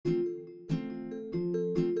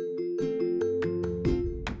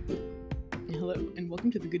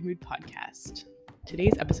welcome to the Good Mood Podcast.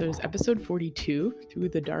 Today's episode is episode 42, Through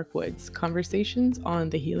the Dark Woods, Conversations on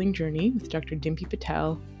the Healing Journey with Dr. Dimpi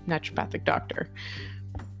Patel, naturopathic doctor.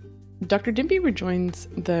 Dr. Dimpi rejoins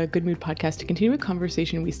the Good Mood Podcast to continue a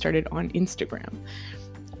conversation we started on Instagram.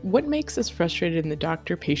 What makes us frustrated in the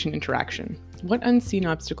doctor-patient interaction? What unseen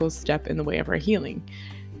obstacles step in the way of our healing?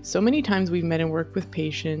 So many times we've met and worked with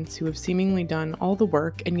patients who have seemingly done all the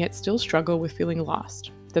work and yet still struggle with feeling lost,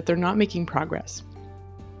 that they're not making progress.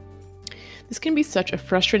 This can be such a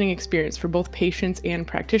frustrating experience for both patients and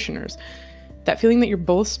practitioners. That feeling that you're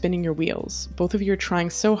both spinning your wheels, both of you are trying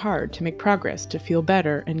so hard to make progress, to feel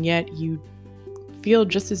better, and yet you feel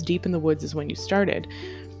just as deep in the woods as when you started.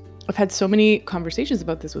 I've had so many conversations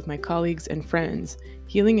about this with my colleagues and friends.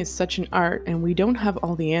 Healing is such an art, and we don't have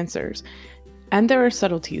all the answers. And there are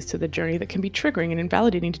subtleties to the journey that can be triggering and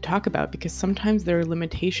invalidating to talk about because sometimes there are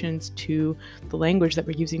limitations to the language that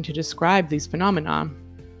we're using to describe these phenomena.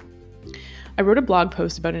 I wrote a blog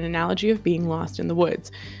post about an analogy of being lost in the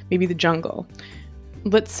woods, maybe the jungle,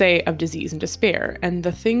 let's say of disease and despair, and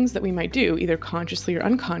the things that we might do, either consciously or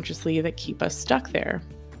unconsciously, that keep us stuck there.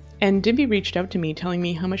 And Dimpi reached out to me telling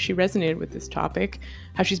me how much she resonated with this topic,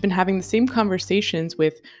 how she's been having the same conversations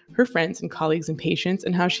with her friends and colleagues and patients,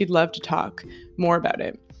 and how she'd love to talk more about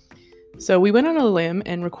it. So we went on a limb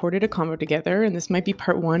and recorded a convo together, and this might be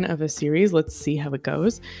part one of a series. Let's see how it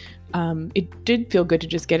goes. It did feel good to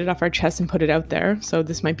just get it off our chest and put it out there, so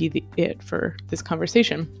this might be it for this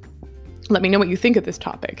conversation. Let me know what you think of this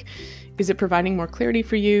topic. Is it providing more clarity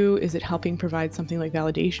for you? Is it helping provide something like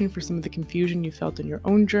validation for some of the confusion you felt in your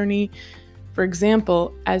own journey? For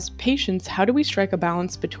example, as patients, how do we strike a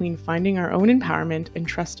balance between finding our own empowerment and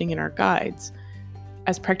trusting in our guides?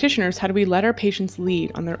 As practitioners, how do we let our patients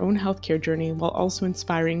lead on their own healthcare journey while also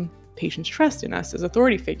inspiring patients' trust in us as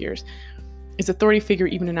authority figures? Is authority figure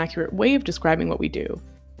even an accurate way of describing what we do?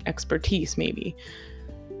 Expertise, maybe.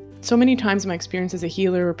 So many times my experience as a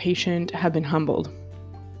healer or patient have been humbled.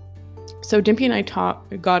 So Dimpi and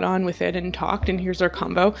I got on with it and talked, and here's our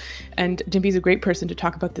combo. And Dimpi's a great person to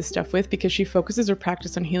talk about this stuff with because she focuses her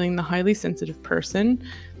practice on healing the highly sensitive person,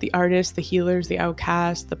 the artist, the healers, the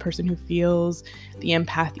outcast, the person who feels, the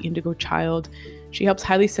empath, the indigo child. She helps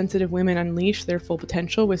highly sensitive women unleash their full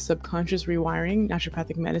potential with subconscious rewiring,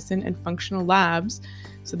 naturopathic medicine, and functional labs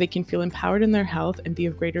so they can feel empowered in their health and be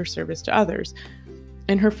of greater service to others.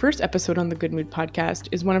 And her first episode on the Good Mood Podcast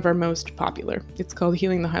is one of our most popular. It's called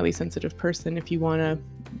Healing the Highly Sensitive Person if you want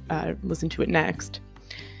to listen to it next.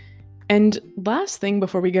 And last thing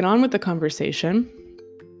before we get on with the conversation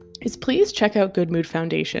is please check out Good Mood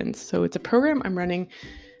Foundations. So it's a program I'm running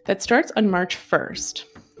that starts on March 1st.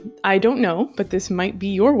 I don't know, but this might be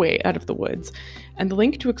your way out of the woods. And the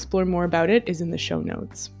link to explore more about it is in the show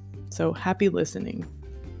notes. So happy listening.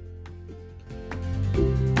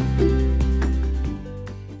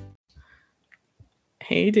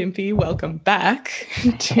 Hey, Dimpi, welcome back.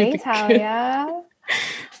 Hey, Talia.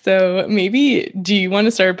 So maybe, do you want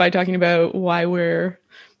to start by talking about why we're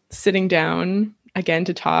sitting down again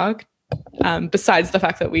to talk, besides the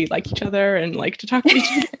fact that we like each other and like to talk to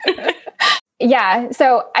each other? Yeah.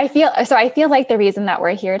 So I feel like the reason that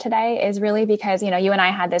we're here today is really because, you and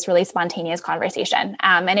I had this really spontaneous conversation.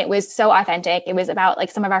 And it was so authentic. It was about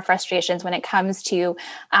like some of our frustrations when it comes to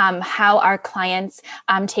how our clients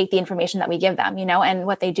take the information that we give them, and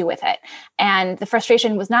what they do with it. And the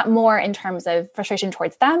frustration was not more in terms of frustration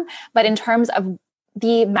towards them, but in terms of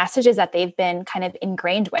the messages that they've been kind of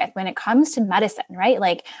ingrained with when it comes to medicine, right?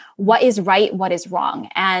 Like what is right, what is wrong.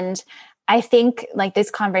 And I think like this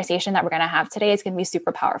conversation that we're going to have today is going to be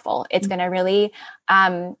super powerful. It's going to really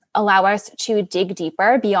allow us to dig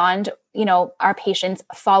deeper beyond, our patients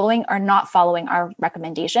following or not following our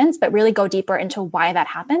recommendations, but really go deeper into why that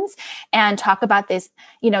happens and talk about this,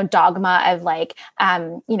 dogma of like,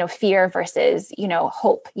 fear versus,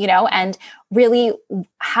 hope, and really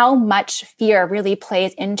how much fear really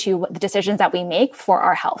plays into the decisions that we make for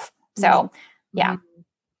our health. So, yeah.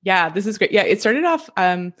 Yeah, this is great. Yeah, it started off,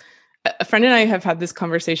 a friend and I have had this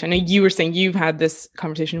conversation. And you were saying you've had this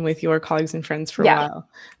conversation with your colleagues and friends for a while.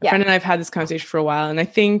 A friend and I have had this conversation for a while. And I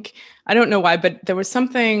think, I don't know why, but there was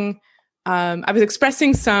something, I was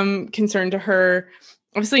expressing some concern to her,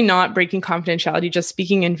 obviously not breaking confidentiality, just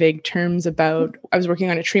speaking in vague terms about, I was working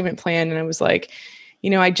on a treatment plan. And I was like,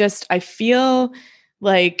 I feel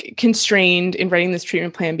like constrained in writing this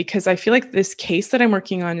treatment plan because I feel like this case that I'm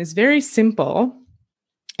working on is very simple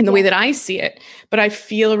in the way that I see it, but I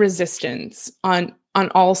feel resistance on on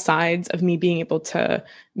all sides of me being able to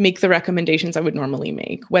make the recommendations I would normally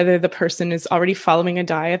make, whether the person is already following a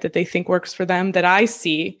diet that they think works for them, that I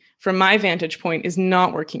see from my vantage point is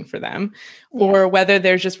not working for them, or whether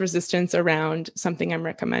there's just resistance around something I'm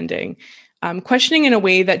recommending. Questioning in a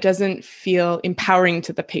way that doesn't feel empowering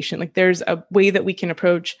to the patient. Like there's a way that we can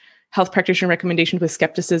approach health practitioner recommendations with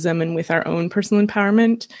skepticism and with our own personal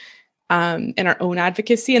empowerment. And our own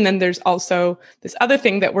advocacy. And then there's also this other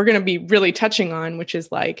thing that we're going to be really touching on, which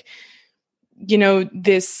is like,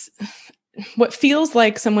 this, what feels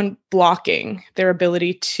like someone blocking their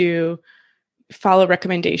ability to follow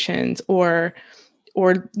recommendations or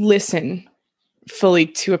listen fully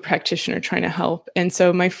to a practitioner trying to help. And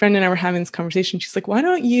so my friend and I were having this conversation. She's like, why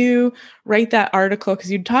don't you write that article?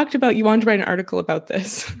 Because you talked about, you wanted to write an article about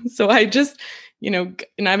this. So I just, and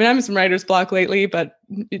I've been having some writer's block lately, but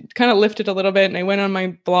it kind of lifted a little bit. And I went on my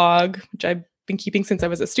blog, which I've been keeping since I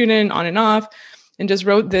was a student, on and off, and just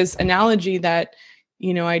wrote this analogy that,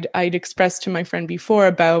 I'd expressed to my friend before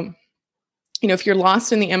about, if you're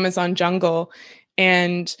lost in the Amazon jungle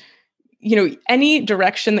and, any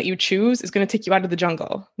direction that you choose is going to take you out of the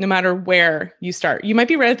jungle, no matter where you start. You might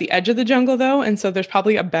be right at the edge of the jungle though. And so there's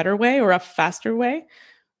probably a better way or a faster way.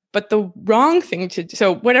 But the wrong thing to do,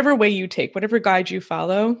 so whatever way you take, whatever guide you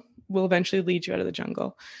follow will eventually lead you out of the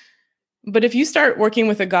jungle. But if you start working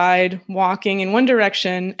with a guide, walking in one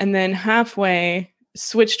direction, and then halfway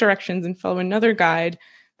switch directions and follow another guide,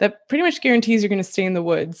 that pretty much guarantees you're going to stay in the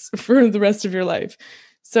woods for the rest of your life.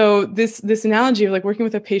 So this analogy of like working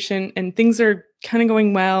with a patient and things are kind of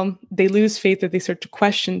going well, they lose faith, that they start to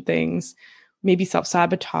question things, maybe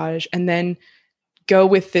self-sabotage, and then go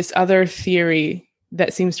with this other theory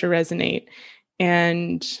that seems to resonate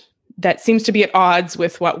and that seems to be at odds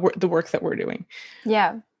with the work that we're doing.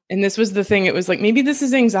 Yeah. And this was the thing. It was like, maybe this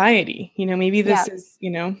is anxiety, maybe this is,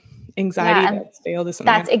 anxiety that's failed to something.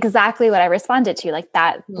 That's exactly what I responded to, like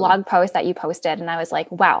that blog post that you posted. And I was like,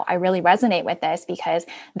 wow, I really resonate with this, because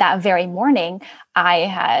that very morning I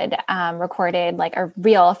had recorded like a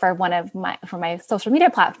reel for my social media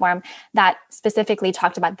platform that specifically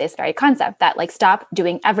talked about this very concept, that like, stop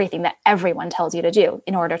doing everything that everyone tells you to do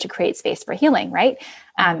in order to create space for healing. Right.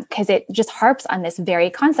 Because it just harps on this very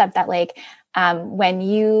concept that like, when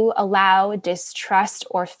you allow distrust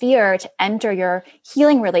or fear to enter your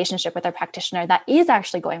healing relationship with a practitioner that is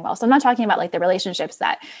actually going well. So I'm not talking about like the relationships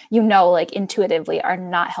that, like intuitively are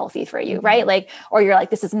not healthy for you, right? Like, or you're like,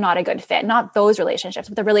 this is not a good fit, not those relationships,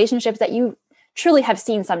 but the relationships that you truly have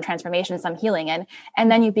seen some transformation, some healing in.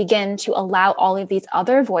 And then you begin to allow all of these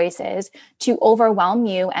other voices to overwhelm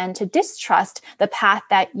you and to distrust the path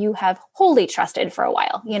that you have wholly trusted for a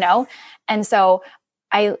while, And so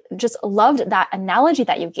I just loved that analogy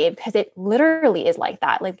that you gave, because it literally is like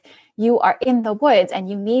that. Like, you are in the woods and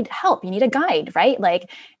you need help. You need a guide, right?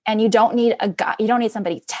 Like, and you don't need a guide. You don't need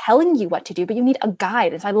somebody telling you what to do, but you need a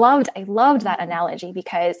guide. And so I loved that analogy,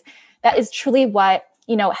 because that is truly what,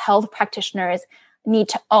 health practitioners need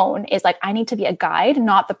to own, is like, I need to be a guide,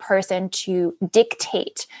 not the person to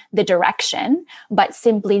dictate the direction, but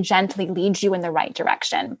simply gently lead you in the right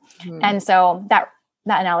direction. And so that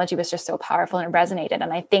analogy was just so powerful and resonated.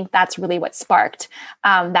 And I think that's really what sparked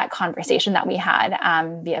that conversation that we had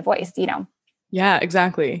via voice, Yeah,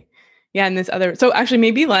 exactly. Yeah. And so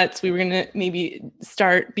actually we were going to maybe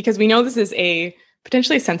start, because we know this is a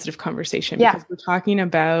potentially sensitive conversation, because we're talking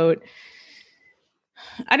about,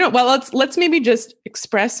 let's maybe just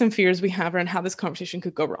express some fears we have around how this conversation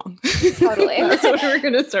could go wrong. Totally. That's what we're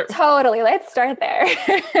going to start with. Totally. Let's start there.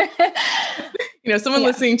 Someone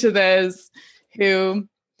listening to this who,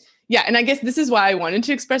 and I guess this is why I wanted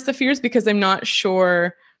to express the fears, because I'm not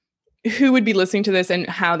sure who would be listening to this and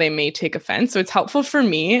how they may take offense. So it's helpful for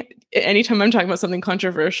me, anytime I'm talking about something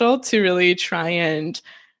controversial, to really try and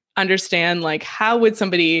understand, like, how would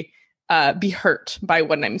somebody be hurt by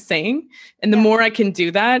what I'm saying? And the more I can do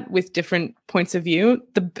that with different points of view,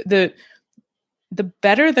 the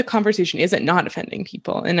better the conversation is at not offending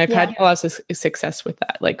people. And I've had a lot of success with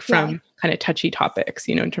that, like from kind of touchy topics,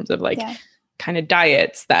 in terms of like kind of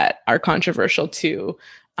diets that are controversial to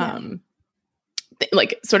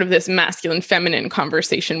like sort of this masculine feminine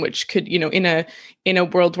conversation, which could, in a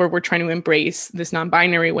world where we're trying to embrace this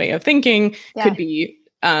non-binary way of thinking, could be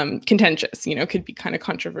contentious, could be kind of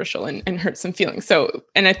controversial and hurt some feelings. So,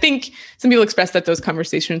 and I think some people expressed that those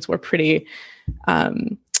conversations were pretty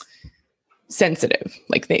sensitive.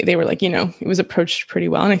 Like they were like, it was approached pretty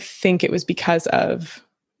well. And I think it was because of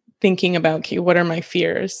thinking about, okay, what are my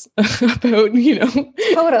fears about,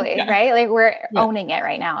 Totally. Right. Like we're owning it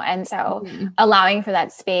right now. And so allowing for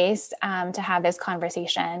that space to have this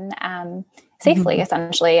conversation safely,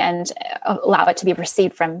 essentially, and allow it to be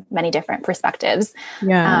received from many different perspectives.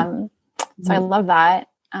 Yeah. So I love that.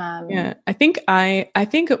 Yeah. I think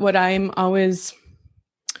what I'm always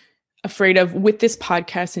afraid of with this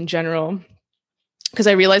podcast in general, because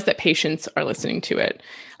I realize that patients are listening to it,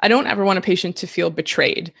 I don't ever want a patient to feel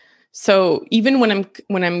betrayed. So even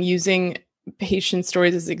when I'm using patient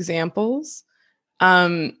stories as examples,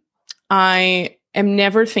 I am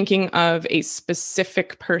never thinking of a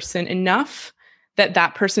specific person enough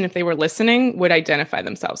that person, if they were listening, would identify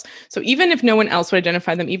themselves. So even if no one else would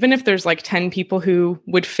identify them, even if there's like 10 people who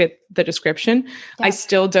would fit the description, I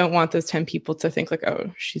still don't want those 10 people to think like,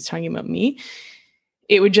 oh, she's talking about me.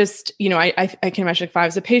 It would just, I can imagine if I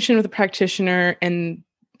was a patient with a practitioner and,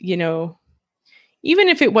 even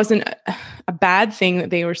if it wasn't a bad thing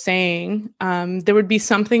that they were saying, there would be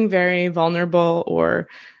something very vulnerable or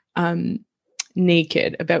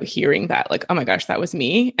naked about hearing that, like, oh my gosh, that was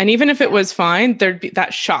me. And even if it was fine, there'd be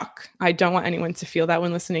that shock. I don't want anyone to feel that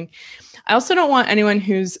when listening. I also don't want anyone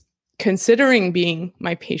who's considering being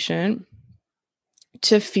my patient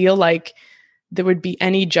to feel like there would be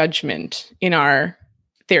any judgment in our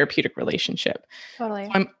therapeutic relationship. Totally.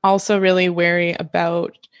 I'm also really wary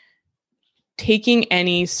about taking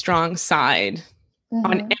any strong side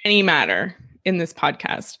on any matter in this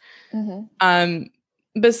podcast.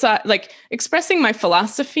 Besides, like, expressing my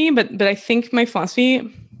philosophy, but I think my philosophy,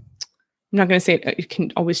 I'm not going to say it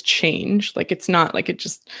can always change. Like, it's not like it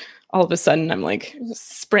just all of a sudden I'm like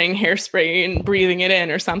spraying hairspray and breathing it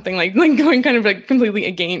in or something, like going kind of like completely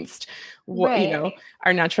against what,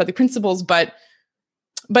 our natural principles. But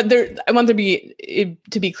there, I want to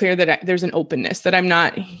be clear that there's an openness, that I'm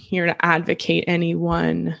not here to advocate any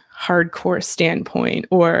one hardcore standpoint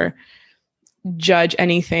or judge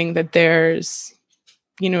anything, that there's,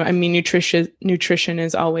 nutrition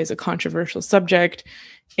is always a controversial subject,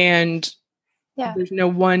 and there's no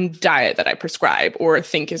one diet that I prescribe or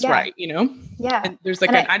think is right, And there's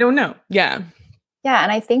like, I don't know. Yeah. Yeah.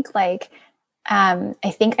 And I think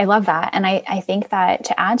I love that. And I think that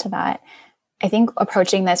to add to that, I think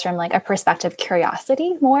approaching this from like a perspective of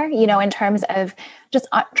curiosity more, in terms of just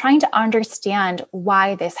trying to understand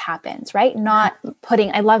why this happens, right? Not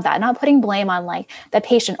putting blame on like the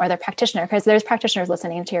patient or the practitioner, because there's practitioners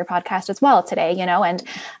listening to your podcast as well today, and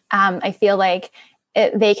I feel like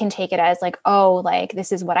they can take it as like, oh, like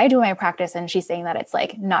this is what I do in my practice, and she's saying that it's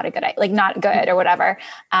like not good or whatever.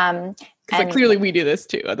 And clearly we do this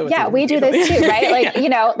too. Otherwise, we do this too, right?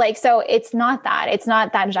 Like, so it's not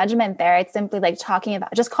that judgment there. It's simply like talking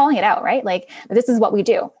about, just calling it out, right? Like, this is what we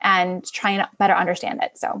do and trying to better understand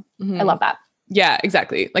it. So I love that. Yeah,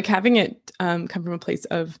 exactly. Like having it come from a place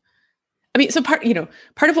of, so part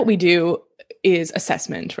of what we do is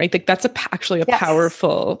assessment, right? Like that's actually a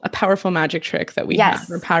powerful magic trick that we have,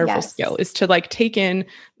 or powerful skill, is to like take in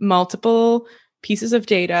multiple pieces of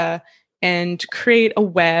data and create a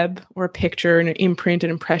web or a picture, an imprint,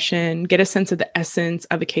 an impression, get a sense of the essence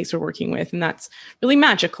of a case we're working with. And that's really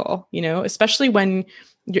magical, especially when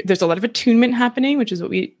there's a lot of attunement happening, which is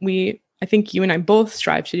what I think you and I both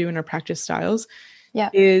strive to do in our practice styles.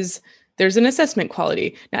 Is there's an assessment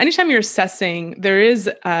quality. Now, anytime you're assessing, there is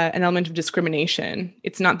an element of discrimination.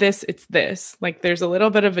 It's not this, it's this. Like there's a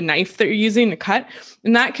little bit of a knife that you're using to cut,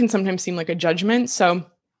 and that can sometimes seem like a judgment. So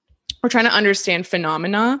we're trying to understand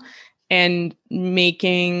phenomena and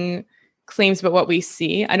making claims about what we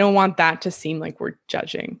see. I don't want that to seem like we're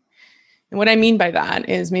judging. And what I mean by that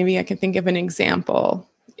is, maybe I can think of an example,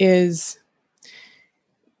 is,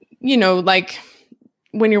 like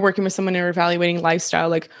when you're working with someone or evaluating lifestyle,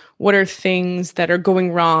 like what are things that are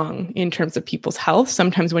going wrong in terms of people's health?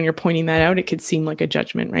 Sometimes when you're pointing that out, it could seem like a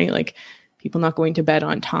judgment, right? Like people not going to bed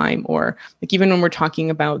on time, or like even when we're talking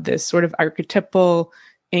about this sort of archetypal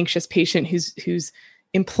anxious patient who's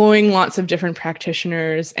employing lots of different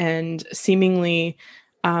practitioners and seemingly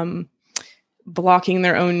blocking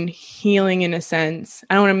their own healing in a sense.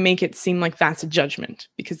 I don't want to make it seem like that's a judgment,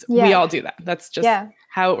 because we all do that. That's just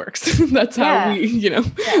how it works. That's how we,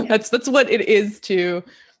 that's what it is to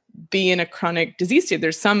be in a chronic disease state.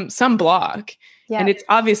 There's some block, and it's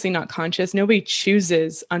obviously not conscious. Nobody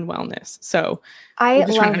chooses unwellness. So I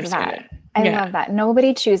love that. I love that.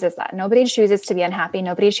 Nobody chooses that. Nobody chooses to be unhappy.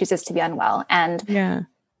 Nobody chooses to be unwell. And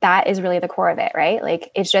that is really the core of it, right?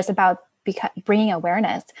 Like it's just about bringing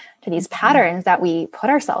awareness to these patterns that we put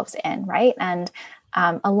ourselves in, right? And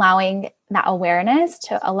allowing that awareness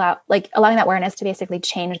to basically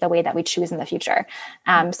change the way that we choose in the future.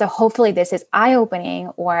 So hopefully this is eye-opening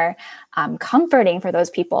or comforting for those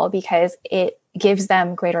people, because it gives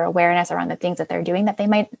them greater awareness around the things that they're doing that they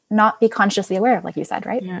might not be consciously aware of, like you said,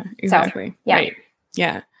 right? Yeah, exactly. So, right.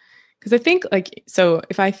 Yeah. Because I think like, so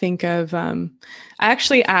if I think of, I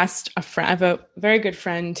actually asked a friend, I have a very good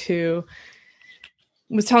friend who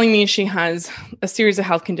was telling me she has a series of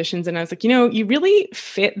health conditions. And I was like, you really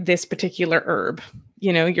fit this particular herb,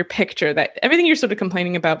 your picture, that everything you're sort of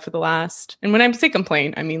complaining about for the last, and when I say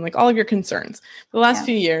complain, I mean like all of your concerns for the last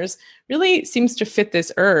few years really seems to fit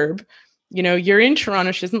this herb. You're in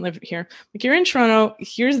Toronto. She doesn't live here. Like, you're in Toronto.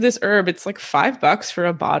 Here's this herb. It's like $5 for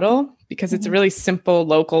a bottle because it's a really simple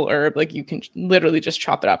local herb. Like, you can literally just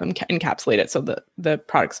chop it up and encapsulate it. So the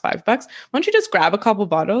product's $5. Why don't you just grab a couple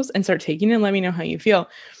bottles and start taking it and let me know how you feel?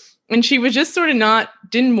 And she was just sort of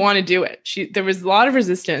didn't want to do it. There was a lot of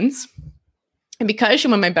resistance. And because she's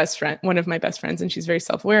one of my best friends, and she's very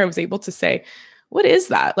self-aware, I was able to say, what is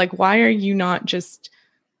that? Like, why are you not just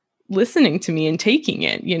listening to me and taking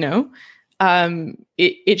it?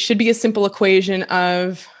 It should be a simple equation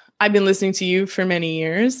of, I've been listening to you for many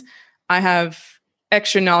years. I have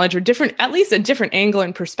extra knowledge, or at least a different angle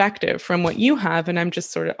and perspective from what you have. And I'm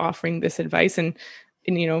just sort of offering this advice. And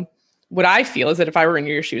what I feel is that if I were in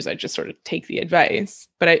your shoes, I'd just sort of take the advice,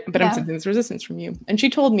 but I'm sensing this resistance from you. And she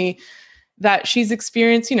told me that she's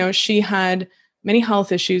experienced, she had many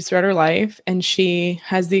health issues throughout her life, and she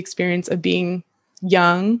has the experience of being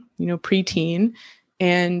young, preteen,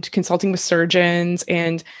 and consulting with surgeons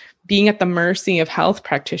and being at the mercy of health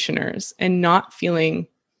practitioners and not feeling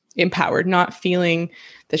empowered, not feeling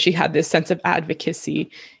that she had this sense of advocacy,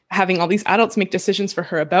 having all these adults make decisions for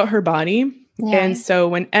her about her body. Yeah. And so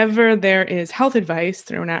whenever there is health advice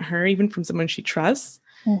thrown at her, even from someone she trusts,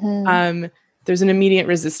 there's an immediate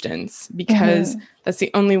resistance, because that's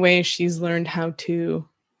the only way she's learned how to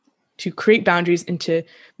create boundaries and to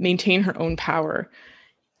maintain her own power.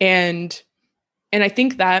 And I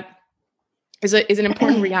think that is an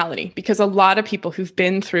important reality, because a lot of people who've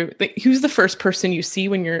been through, like, who's the first person you see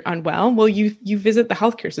when you're unwell? Well, you visit the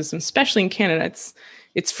healthcare system, especially in Canada.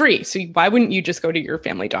 It's free. So why wouldn't you just go to your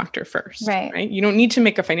family doctor first? Right? You don't need to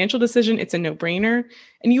make a financial decision. It's a no-brainer.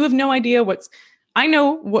 And you have no idea I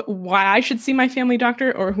know why I should see my family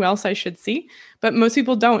doctor or who else I should see, but most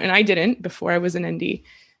people don't. And I didn't before I was an ND.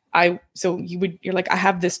 You're like, I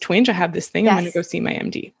have this twinge, I have this thing, I'm going to go see my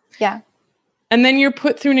MD. Yeah. And then you're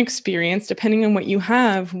put through an experience, depending on what you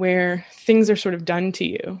have, where things are sort of done to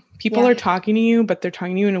you. People are talking to you, but they're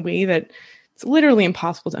talking to you in a way that it's literally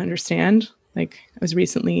impossible to understand. Like, I was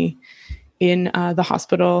recently in the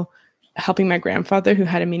hospital helping my grandfather who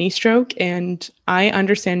had a mini stroke, and I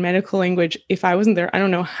understand medical language. If I wasn't there, I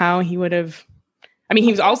don't know how he would have. I mean,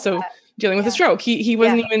 he was also dealing with a stroke. He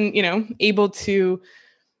wasn't even, able to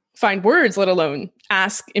find words, let alone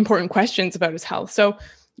ask important questions about his health. So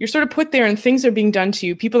you're sort of put there, and things are being done to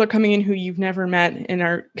you. People are coming in who you've never met and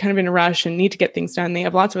are kind of in a rush and need to get things done. They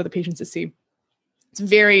have lots of other patients to see. It's a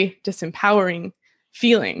very disempowering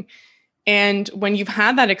feeling. And when you've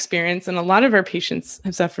had that experience, and a lot of our patients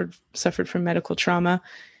have suffered from medical trauma,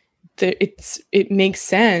 it makes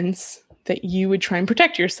sense that you would try and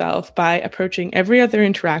protect yourself by approaching every other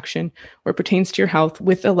interaction where it pertains to your health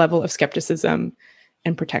with a level of skepticism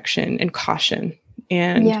and protection and caution.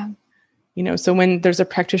 And, so when there's a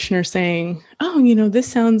practitioner saying, oh, this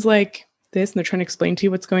sounds like this, and they're trying to explain to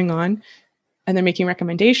you what's going on, and they're making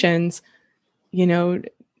recommendations,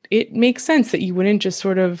 it makes sense that you wouldn't just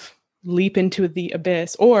sort of leap into the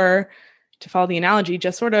abyss, or, to follow the analogy,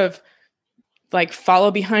 just sort of like follow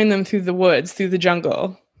behind them through the woods, through the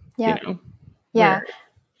jungle. Yeah.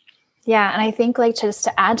 Yeah. And I think, like, just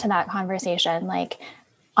to add to that conversation, like,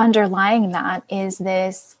 underlying that is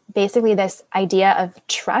this idea of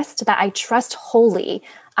trust, that I trust wholly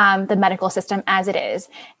the medical system as it is,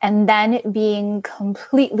 and then being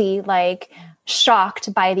completely like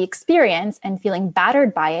shocked by the experience and feeling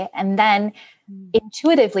battered by it, and then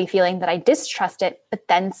intuitively feeling that I distrust it, but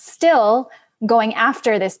then still going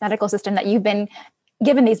after this medical system that you've been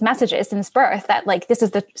given these messages since birth that, like, this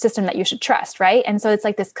is the system that you should trust, right? And so it's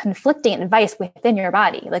like this conflicting advice within your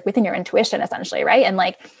body, like within your intuition, essentially, right? And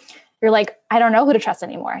like, you're like, I don't know who to trust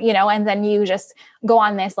anymore, and then you just go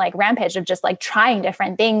on this like rampage of just like trying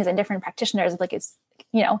different things and different practitioners, like it's,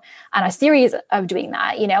 on a series of doing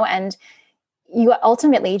that, and you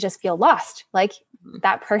ultimately just feel lost, like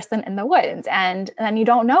that person in the woods. And then you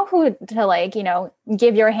don't know who to like,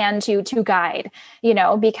 give your hand to guide,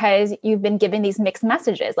 because you've been given these mixed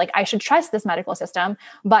messages. Like, I should trust this medical system,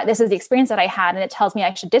 but this is the experience that I had, and it tells me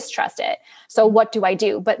I should distrust it. So what do I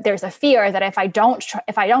do? But there's a fear that if I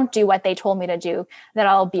don't do what they told me to do, that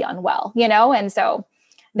I'll be unwell, And so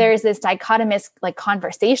there's this dichotomous like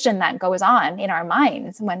conversation that goes on in our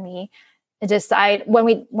minds when we decide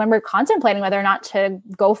when we're contemplating whether or not to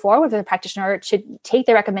go forward with a practitioner, to take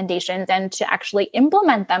their recommendations and to actually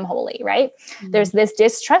implement them wholly, right? Mm-hmm. There's this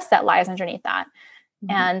distrust that lies underneath that.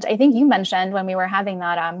 Mm-hmm. And I think you mentioned when we were having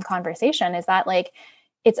that conversation is that like,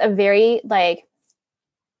 it's a very like,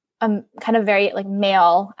 kind of very like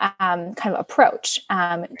male kind of approach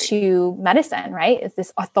to medicine, right? It's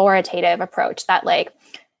this authoritative approach that like,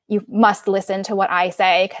 you must listen to what I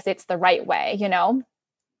say because it's the right way, you know?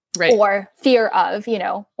 Right. Or fear of, you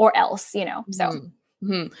know, or else, you know, so.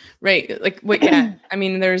 Mm-hmm. Right. Like what, yeah. I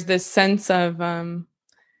mean, there's this sense of,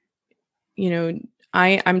 you know,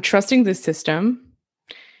 I'm trusting the system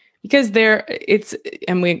because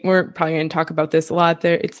and we're probably going to talk about this a lot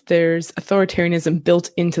there's authoritarianism built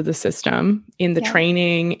into the system in the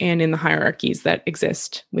training and in the hierarchies that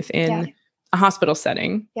exist within a hospital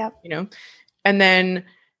setting, you know, and then,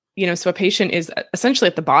 you know, so a patient is essentially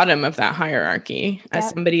at the bottom of that hierarchy as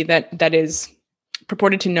somebody that is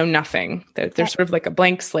purported to know nothing, that they're sort of like a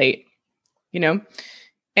blank slate, you know?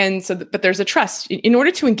 And so, but there's a trust. In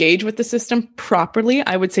order to engage with the system properly,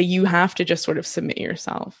 I would say you have to just sort of submit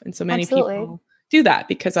yourself. And so many people do that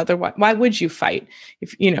because otherwise, why would you fight?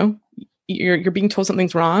 If, you know, you're being told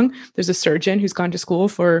something's wrong, there's a surgeon who's gone to school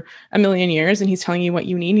for a million years and he's telling you what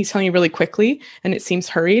you need. He's telling you really quickly and it seems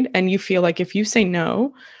hurried. And you feel like if you say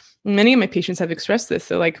no, many of my patients have expressed this.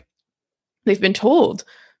 So like, they've been told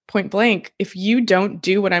point blank, if you don't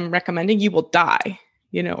do what I'm recommending, you will die,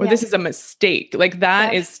 you know, or this is a mistake. Like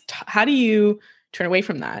that is, how do you turn away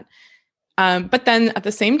from that? But then at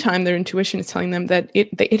the same time, their intuition is telling them that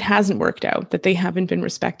it hasn't worked out, that they haven't been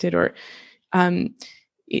respected, or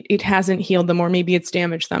it hasn't healed them, or maybe it's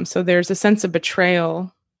damaged them. So there's a sense of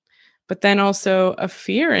betrayal, but then also a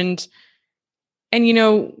fear. And, you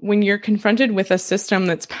know, when you're confronted with a system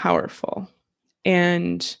that's powerful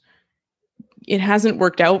and it hasn't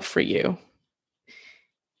worked out for you,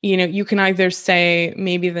 you know, you can either say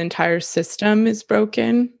maybe the entire system is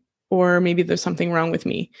broken or maybe there's something wrong with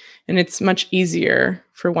me. And it's much easier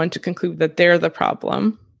for one to conclude that they're the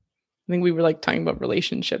problem. I think we were like talking about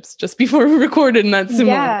relationships just before we recorded, and that's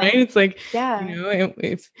similar, right? It's like, you know,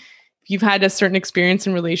 if you've had a certain experience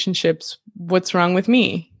in relationships, what's wrong with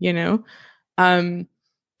me, you know? And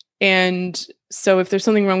so if there's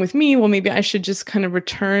something wrong with me, well, maybe I should just kind of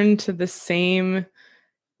return to the same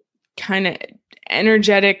kind of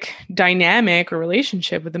energetic dynamic or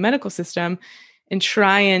relationship with the medical system and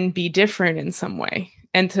try and be different in some way.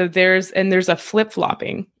 And so there's a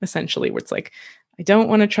flip-flopping essentially where it's like, I don't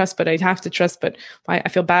want to trust, but I have to trust, but I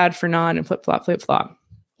feel bad for not, and flip-flop.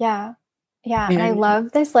 Yeah. Yeah. And I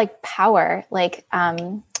love this like power, like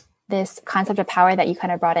this concept of power that you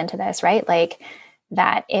kind of brought into this, right? Like,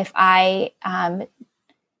 that if I,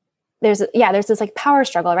 there's this like power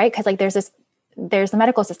struggle, right? Because like there's the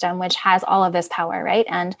medical system, which has all of this power, right?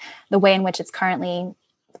 And the way in which it's currently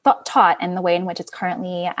taught and the way in which it's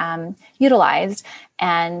currently utilized.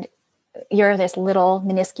 And you're this little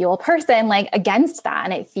minuscule person like against that.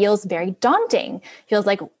 And it feels very daunting. Feels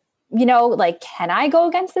like, you know, like, can I go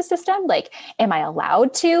against the system? Like, am I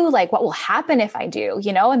allowed to? Like, what will happen if I do?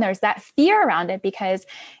 You know, and there's that fear around it because,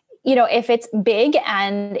 you know, if it's big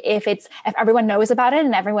and if everyone knows about it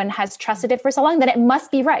and everyone has trusted it for so long, then it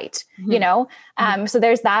must be right, you know? So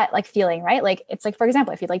there's that like feeling, right? Like, it's like, for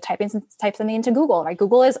example, if you like type something into Google, right?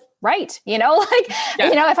 Google is right, you know, like,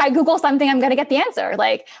 you know, if I Google something, I'm going to get the answer.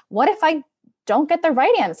 Like, what if I don't get the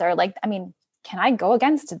right answer? Like, I mean, can I go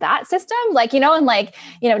against that system? Like, you know, and like,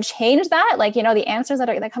 you know, change that, like, you know, the answers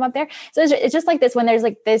that come up there. So it's just like this, when there's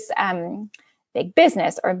like this big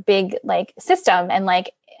business or big like system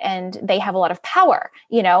and they have a lot of power,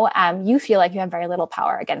 you know, you feel like you have very little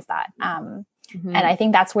power against that. And I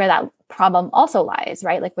think that's where that problem also lies,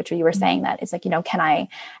 right? Like what you were saying, that it's like, you know, can I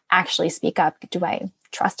actually speak up? Do I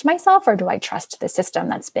trust myself or do I trust the system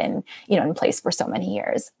that's been, you know, in place for so many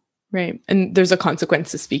years? Right. And there's a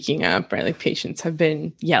consequence to speaking up, right? Like patients have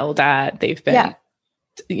been yelled at. They've been,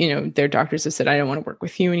 you know, their doctors have said, I don't want to work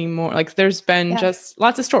with you anymore. Like there's been just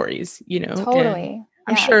lots of stories, you know. Totally. And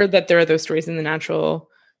I'm sure that there are those stories in the natural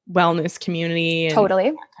wellness community and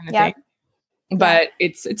totally that kind of thing. But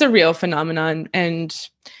it's a real phenomenon. And,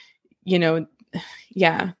 you know,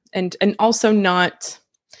 and also not,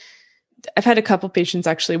 I've had a couple patients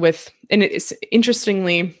actually and it's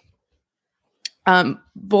interestingly,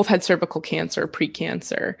 both had cervical cancer,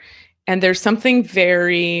 pre-cancer. And there's something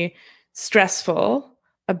very stressful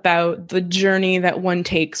about the journey that one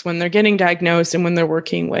takes when they're getting diagnosed and when they're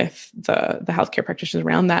working with the healthcare practitioners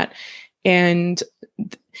around that. And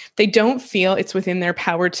they don't feel it's within their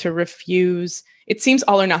power to refuse it seems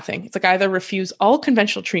all or nothing. It's like either refuse all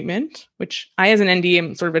conventional treatment, which I, as an ND,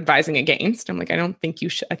 am sort of advising against. I'm like, I don't think you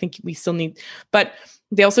should. I think we still need, but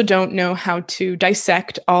they also don't know how to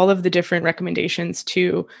dissect all of the different recommendations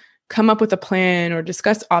to come up with a plan or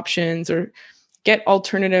discuss options or get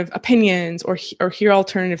alternative opinions or hear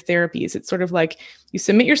alternative therapies. It's sort of like you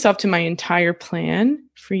submit yourself to my entire plan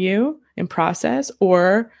for you and process,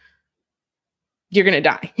 or you're going to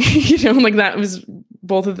die. Like that was,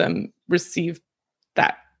 both of them received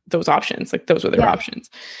those options. Like those were their options.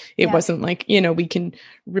 It wasn't like, we can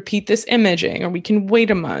repeat this imaging, or we can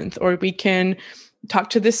wait a month, or we can talk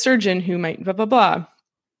to this surgeon who might blah, blah, blah.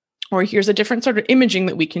 Or here's a different sort of imaging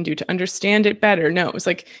that we can do to understand it better. No, it was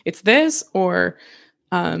like, it's this, or,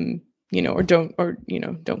 or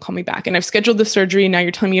don't call me back. And I've scheduled the surgery. Now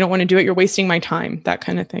you're telling me you don't want to do it. You're wasting my time, that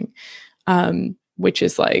kind of thing. Which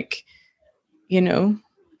is like, to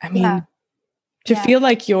feel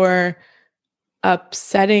like you're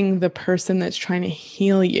upsetting the person that's trying to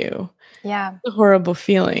heal you. Yeah. It's a horrible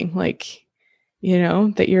feeling. Like,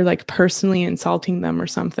 that you're like personally insulting them or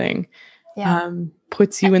something. Yeah.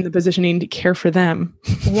 Puts you in the position needing to care for them.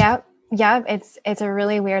 Yep. It's a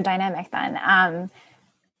really weird dynamic then.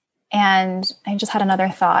 And I just had another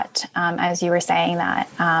thought as you were saying that.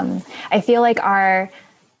 I feel like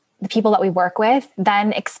the people that we work with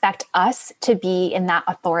then expect us to be in that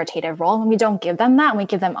authoritative role. When we don't give them that, and we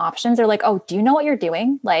give them options, they're like, oh, do you know what you're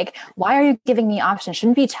doing? Like, why are you giving me options?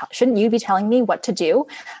 Shouldn't you be telling me what to do?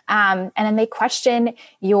 And then they question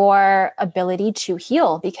your ability to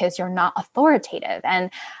heal because you're not authoritative.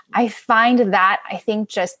 And I find that, I think,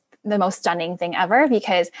 just the most stunning thing ever,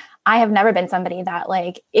 because I have never been somebody that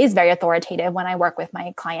is very authoritative when I work with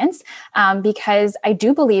my clients, because I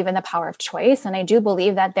do believe in the power of choice. And I do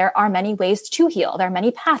believe that there are many ways to heal. There are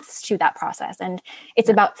many paths to that process. And it's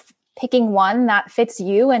about picking one that fits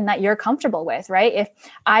you and that you're comfortable with, right? If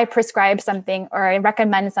I prescribe something or I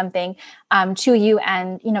recommend something to you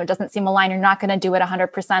and, it doesn't seem aligned, you're not going to do it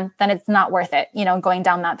 100%, then it's not worth it, going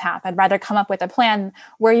down that path. I'd rather come up with a plan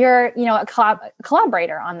where you're, a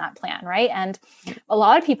collaborator on that plan, right? And a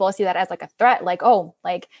lot of people see that as like a threat,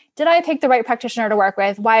 did I pick the right practitioner to work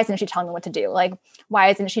with? Why isn't she telling me what to do? Why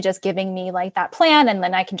isn't she just giving me that plan and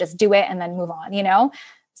then I can just do it and then move on,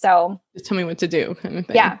 So just tell me what to do kind of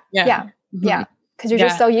thing. Yeah. Because you're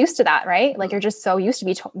just so used to that, right? You're just so used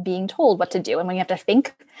to being told what to do. And when you have to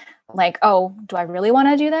think oh, do I really want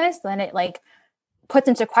to do this? Then it puts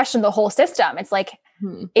into question the whole system. It's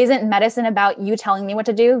isn't medicine about you telling me what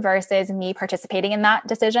to do versus me participating in that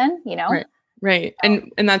decision, Right. So.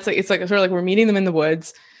 And that's it's sort of we're meeting them in the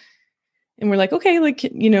woods. And we're like, okay, are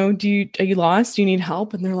you lost? Do you need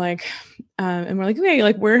help? And they're like, and we're like, okay,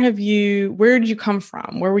 where did you come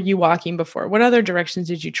from? Where were you walking before? What other directions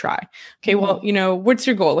did you try? Okay, well, what's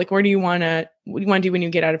your goal? What do you want to do when you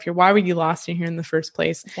get out of here? Why were you lost in here in the first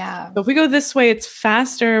place? Yeah. So if we go this way, it's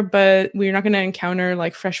faster, but we're not going to encounter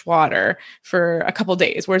fresh water for a couple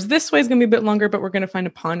days. Whereas this way is going to be a bit longer, but we're going to find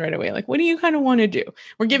a pond right away. What do you kind of want to do?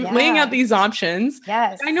 We're laying out these options.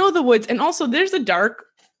 Yes. I know the woods. And also there's a dark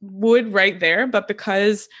wood right there, but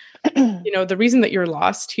because the reason that you're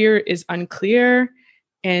lost here is unclear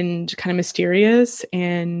and kind of mysterious,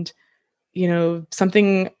 and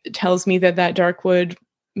something tells me that dark wood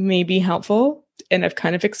may be helpful, and I've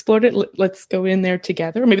kind of explored it. Let's go in there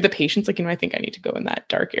together. Or maybe the patient's I think I need to go in that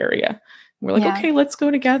dark area. And we're okay, let's go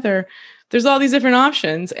together. There's all these different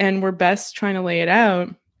options, and we're best trying to lay it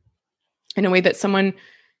out in a way that someone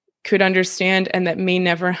could understand and that may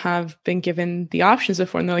never have been given the options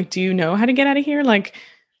before. And they're like, do you know how to get out of here?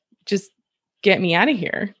 Just get me out of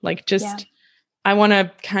here. I want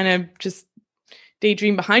to kind of just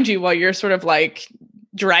daydream behind you while you're sort of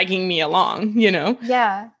dragging me along,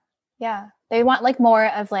 Yeah. They want more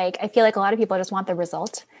of I feel like a lot of people just want the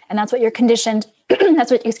result, and that's what you're conditioned.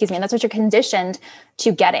 That's what you're conditioned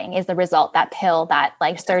to getting is the result, that pill, that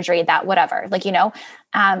surgery, that whatever,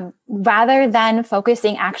 rather than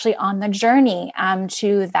focusing actually on the journey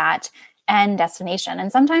to that end destination.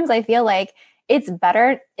 And sometimes I feel it's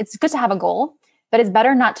good to have a goal, but it's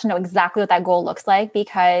better not to know exactly what that goal looks like,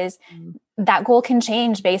 because that goal can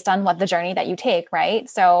change based on what the journey that you take. Right.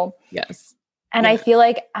 So yes. And I feel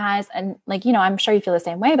I'm sure you feel the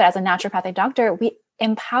same way, but as a naturopathic doctor, we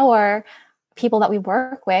empower people that we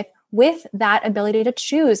work with that ability to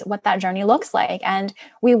choose what that journey looks like. And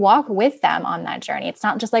we walk with them on that journey. It's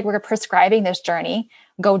not just we're prescribing this journey,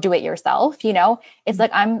 go do it yourself. It's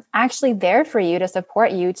I'm actually there for you to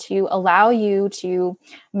support you, to allow you to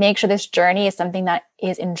make sure this journey is something that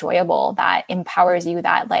is enjoyable, that empowers you,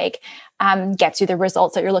 that gets you the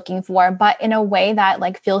results that you're looking for, but in a way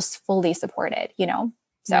that feels fully supported,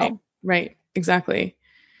 So right. exactly.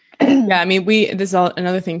 Yeah. I mean, this is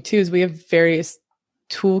another thing too, is we have various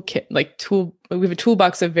we have a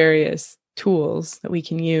toolbox of various tools that we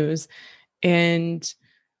can use. And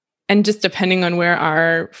just depending on where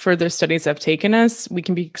our further studies have taken us, we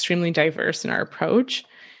can be extremely diverse in our approach.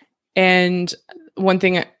 And one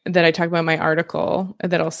thing that I talk about in my article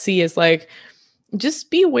that I'll see is like,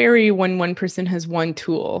 just be wary when one person has one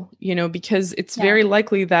tool, because it's very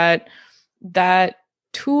likely that that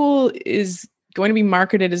tool is going to be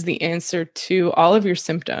marketed as the answer to all of your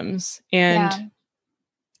symptoms. And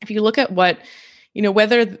if you look at what,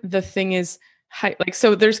 whether the thing is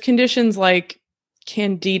so there's conditions like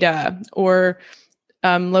candida or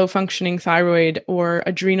low functioning thyroid or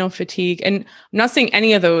adrenal fatigue. And I'm not saying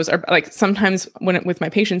any of those are like, sometimes with my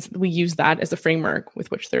patients, we use that as a framework with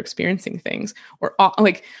which they're experiencing things, or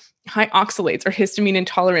like high oxalates or histamine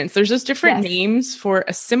intolerance. There's just different names for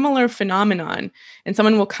a similar phenomenon. And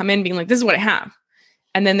someone will come in being like, this is what I have.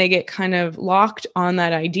 And then they get kind of locked on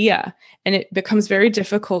that idea. And it becomes very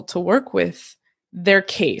difficult to work with their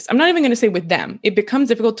case. I'm not even going to say with them. It becomes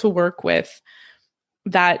difficult to work with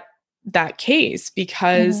that case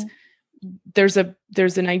because there's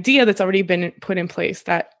an idea that's already been put in place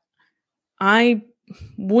that I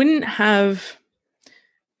wouldn't have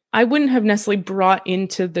necessarily brought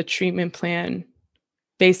into the treatment plan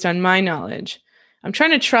based on my knowledge. I'm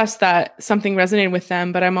trying to trust that something resonated with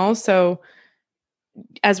them, but I'm also,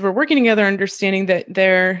 as we're working together, understanding that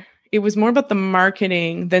it was more about the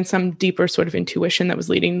marketing than some deeper sort of intuition that was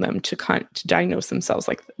leading them to diagnose themselves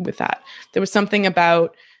like with that. There was something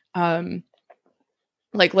about,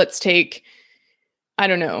 like, let's take, I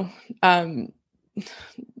don't know,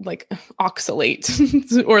 like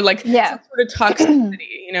oxalate or like some sort of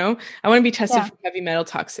toxicity, I want to be tested for heavy metal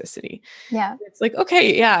toxicity. Yeah. It's like,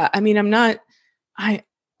 okay, yeah. I mean, I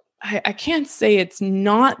can't say it's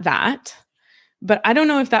not that, but I don't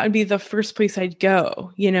know if that would be the first place I'd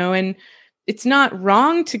go, and it's not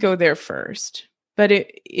wrong to go there first, but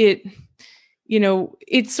it's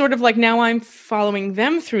sort of like now I'm following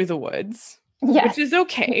them through the woods, which is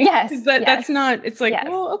okay. Yes. That's not, it's like,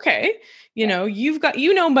 well, okay. You've got,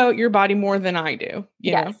 about your body more than I do, know?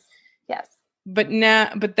 Yes. But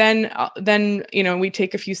then, we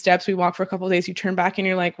take a few steps, we walk for a couple of days, you turn back and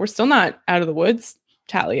you're like, we're still not out of the woods,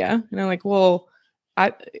 Talia. And I'm like, well,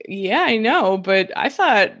 I know, but I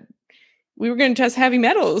thought we were going to test heavy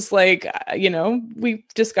metals. Like, we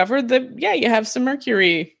discovered that, you have some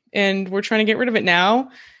mercury and we're trying to get rid of it now.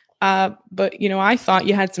 But, I thought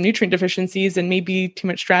you had some nutrient deficiencies and maybe too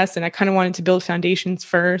much stress. And I kind of wanted to build foundations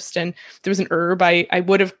first. And there was an herb I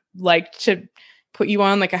would have liked to put you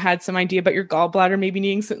on. Like I had some idea about your gallbladder maybe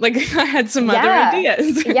needing some, like I had some other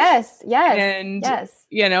ideas. Yes. And,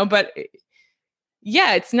 but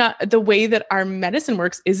it's not the way that our medicine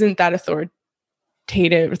works. Isn't that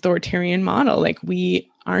authoritarian model? Like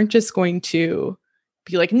we aren't just going to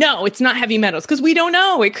be like, no, it's not heavy metals, because we don't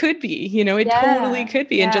know. It could be, it totally could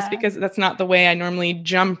be. And just because that's not the way I normally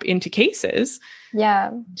jump into cases,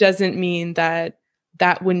 doesn't mean that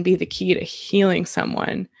wouldn't be the key to healing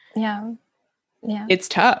someone. Yeah. It's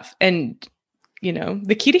tough. And,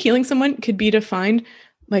 the key to healing someone could be to find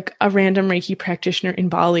like a random Reiki practitioner in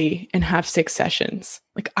Bali and have 6 sessions.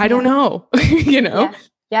 Like, I don't know,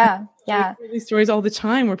 Yeah. I hear these stories all the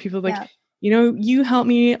time where people are like, you helped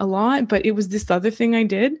me a lot, but it was this other thing I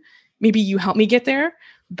did. Maybe you helped me get there,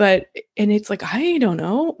 and it's like, I don't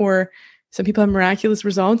know. Or some people have miraculous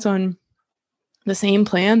results on the same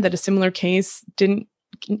plan that a similar case didn't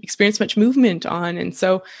experience much movement on. And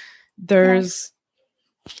so there's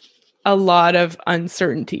a lot of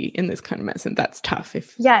uncertainty in this kind of medicine. That's tough.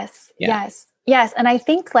 Yes. And I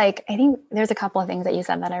think there's a couple of things that you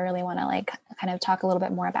said that I really want to kind of talk a little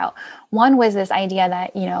bit more about. One was this idea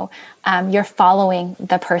that, you're following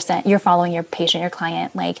the person, you're following your patient, your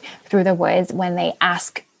client, through the woods when they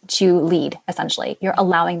ask to lead. Essentially, you're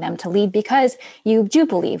allowing them to lead because you do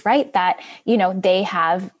believe, right, that, they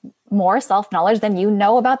have more self-knowledge than you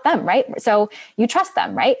know about them, right? So you trust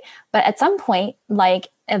them, right? But at some point,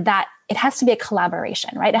 that it has to be a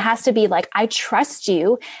collaboration, right? It has to be like, I trust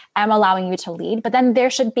you, I'm allowing you to lead, but then there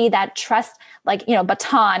should be that trust,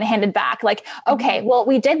 baton handed back, okay, well,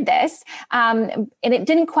 we did this, and it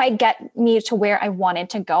didn't quite get me to where I wanted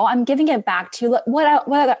to go. I'm giving it back to what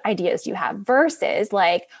other ideas do you have versus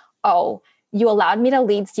oh, you allowed me to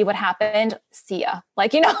lead, see what happened, see ya.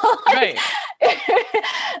 Right.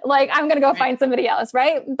 I'm going to go find somebody else.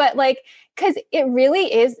 Right. But cause it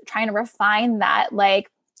really is trying to refine that,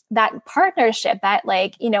 that partnership that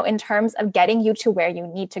like, in terms of getting you to where you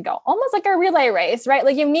need to go, almost like a relay race, right?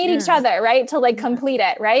 Like you need each other, right? To like complete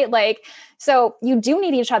it, right? Like, so you do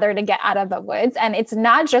need each other to get out of the woods. And it's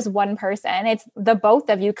not just one person, it's the both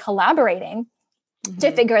of you collaborating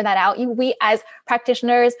to figure that out. We as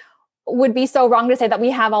practitioners would be so wrong to say that we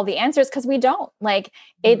have all the answers, because we don't. Like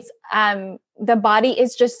it's the body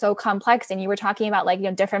is just so complex. And you were talking about like,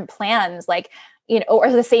 different plans, like,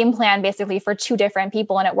 or the same plan basically for two different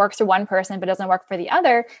people, and it works for one person but doesn't work for the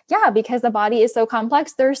other. Yeah, because the body is so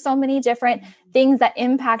complex. There's so many different things that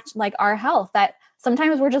impact like our health that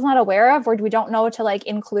sometimes we're just not aware of, or we don't know to like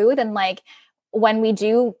include. And like when we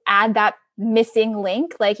do add that missing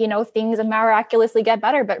link, like, things miraculously get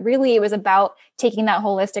better. But really it was about taking that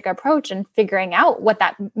holistic approach and figuring out what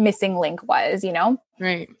that missing link was,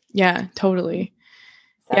 Right. Yeah, totally.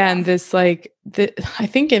 So, yeah. And this, like, I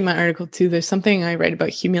think in my article too, there's something I write about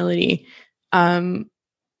humility,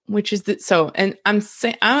 which is that, and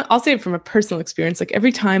I'll say it from a personal experience. Like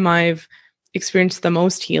every time I've experienced the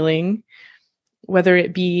most healing, whether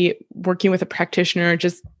it be working with a practitioner or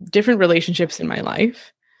just different relationships in my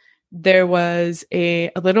life, there was a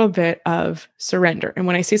little bit of surrender. And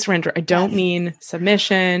when I say surrender, I don't mean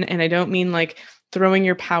submission, and I don't mean like throwing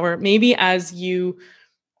your power, maybe as you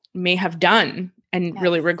may have done and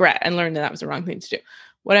really regret and learn that was the wrong thing to do.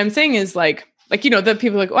 What I'm saying is like, the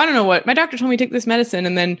people are like, oh, I don't know what, my doctor told me to take this medicine.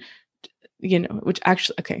 And then, which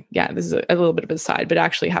actually, okay, yeah, this is a little bit of a side, but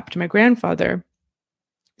actually happened to my grandfather.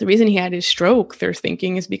 The reason he had his stroke, they're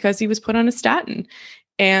thinking, is because he was put on a statin.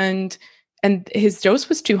 And his dose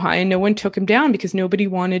was too high, and no one took him down because nobody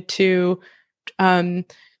wanted to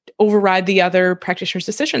override the other practitioner's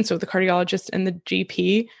decision. So the cardiologist and the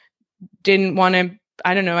GP didn't want to,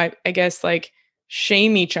 I don't know, I guess like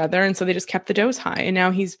shame each other. And so they just kept the dose high. And now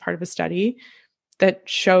he's part of a study that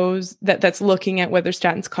shows that's looking at whether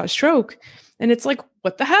statins cause stroke. And it's like,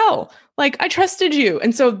 what the hell? Like, I trusted you.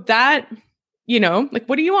 And so that, like,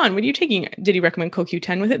 what are you on? What are you taking? Did he recommend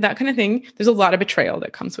CoQ10 with it? That kind of thing. There's a lot of betrayal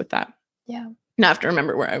that comes with that. Yeah. Now I have to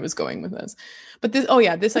remember where I was going with this. But this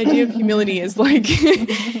idea of humility is like,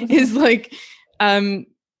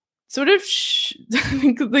 sort of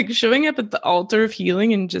like showing up at the altar of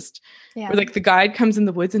healing, and just where like the guide comes in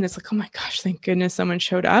the woods and it's like, oh my gosh, thank goodness someone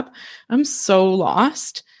showed up. I'm so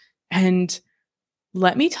lost. And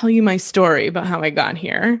let me tell you my story about how I got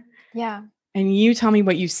here. Yeah. And you tell me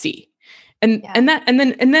what you see. And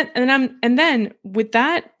then with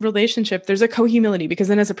that relationship, there's a co-humility, because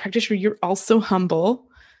then as a practitioner, you're also humble,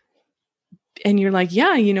 and you're like,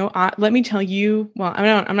 yeah, let me tell you, well, I'm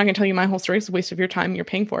not going to tell you my whole story. It's a waste of your time you're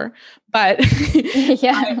paying for, but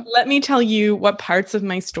let me tell you what parts of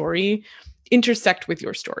my story intersect with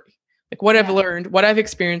your story. Like what I've learned, what I've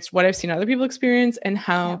experienced, what I've seen other people experience, and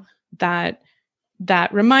how that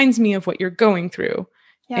reminds me of what you're going through.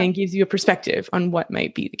 And gives you a perspective on what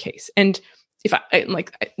might be the case. And if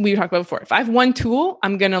like we talked about before, if I have one tool,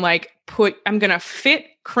 I'm going to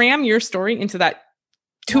cram your story into that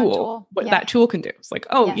tool, what that tool can do. It's like,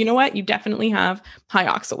 oh, you know what? You definitely have high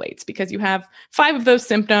oxalates because you have 5 of those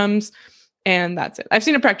symptoms, and that's it. I've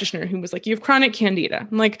seen a practitioner who was like, you have chronic candida.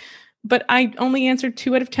 I'm like, but I only answered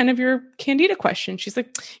 2 out of 10 of your candida questions. She's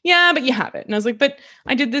like, yeah, but you have it. And I was like, but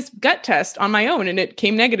I did this gut test on my own and it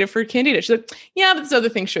came negative for candida. She's like, yeah, but this other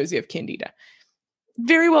thing shows you have candida.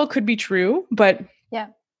 Very well could be true, but it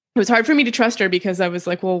was hard for me to trust her, because I was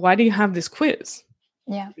like, well, why do you have this quiz?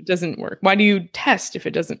 Yeah, if it doesn't work. Why do you test if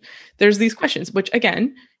it doesn't? There's these questions, which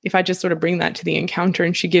again, if I just sort of bring that to the encounter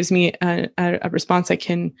and she gives me a response I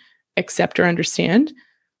can accept or understand,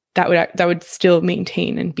 that would still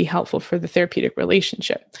maintain and be helpful for the therapeutic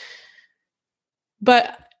relationship.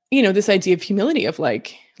 But, this idea of humility of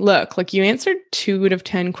like, look, like you answered 2 out of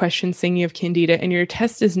 10 questions saying you have candida and your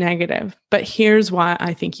test is negative, but here's why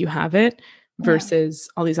I think you have it versus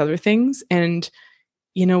all these other things. And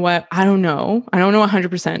you know what? I don't know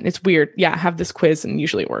 100%. It's weird. Yeah, I have this quiz and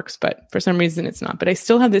usually it works, but for some reason it's not. But I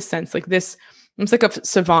still have this sense like this, it's like a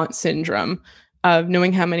savant syndrome of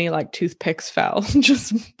knowing how many like toothpicks fell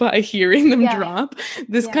just by hearing them drop.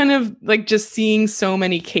 This kind of like just seeing so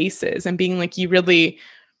many cases and being like, you really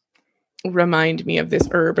remind me of this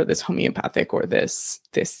herb or this homeopathic or this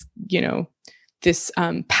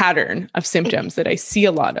pattern of symptoms that I see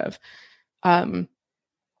a lot of. But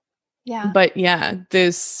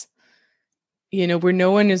this, where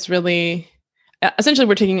no one is really, essentially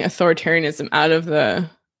we're taking authoritarianism out of the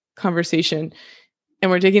conversation. And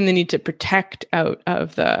we're taking the need to protect out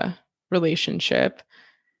of the relationship.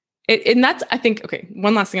 And that's, I think, okay,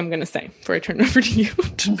 one last thing I'm going to say before I turn it over to you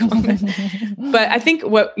to comment. But I think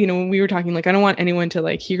what, when we were talking, like, I don't want anyone to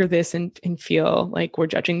like hear this and feel like we're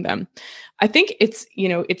judging them. I think it's,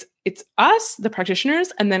 it's us, the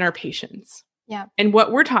practitioners, and then our patients. Yeah. And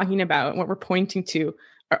what we're talking about and what we're pointing to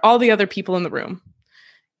are all the other people in the room.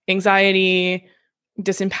 Anxiety,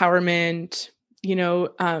 disempowerment,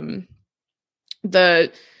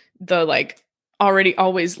 the like already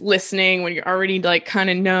always listening when you're already like kind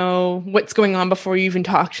of know what's going on before you even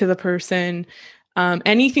talk to the person.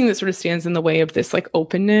 Anything that sort of stands in the way of this like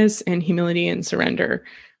openness and humility and surrender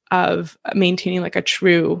of maintaining like a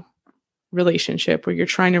true relationship where you're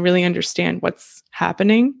trying to really understand what's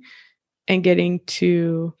happening and getting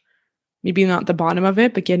to maybe not the bottom of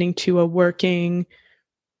it, but getting to a working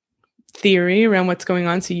theory around what's going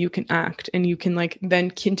on so you can act and you can like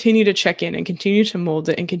then continue to check in and continue to mold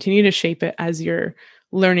it and continue to shape it as you're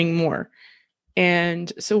learning more.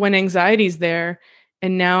 And so when anxiety's there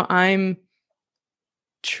and now I'm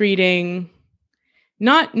treating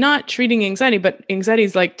not treating anxiety, but anxiety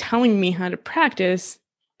is like telling me how to practice,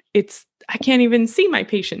 I can't even see my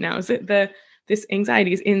patient now. Is it this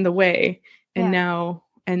anxiety is in the way and now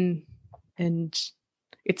and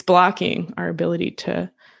it's blocking our ability to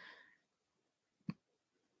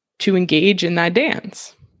engage in that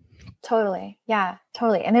dance. Totally. Yeah,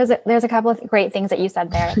 totally. And there's a couple of great things that you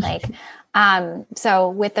said there. Like, so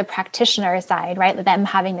with the practitioner side, right, them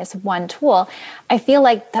having this one tool, I feel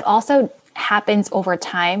like that also happens over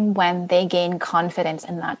time when they gain confidence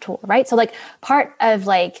in that tool, right? So like part of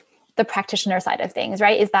like the practitioner side of things,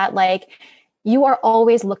 right, is that like you are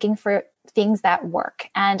always looking for things that work.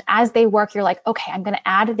 And as they work, you're like, okay, I'm going to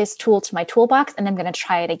add this tool to my toolbox and I'm going to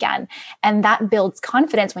try it again. And that builds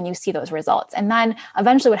confidence when you see those results. And then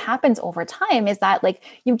eventually what happens over time is that like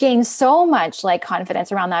you gain so much like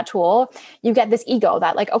confidence around that tool. You get this ego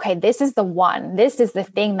that like, okay, this is the one, this is the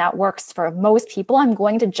thing that works for most people. I'm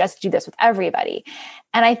going to just do this with everybody.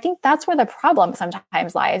 And I think that's where the problem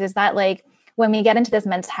sometimes lies, is that like, when we get into this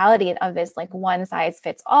mentality of this like one size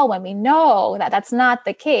fits all, when we know that that's not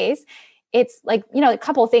the case, it's like, a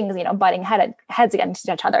couple of things, butting heads against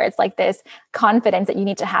each other. It's like this confidence that you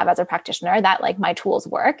need to have as a practitioner that like my tools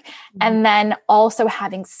work. Mm-hmm. And then also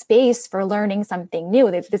having space for learning something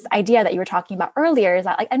new. There's this idea that you were talking about earlier is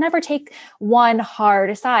that like, I never take one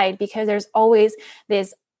hard side because there's always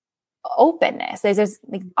this openness. There's this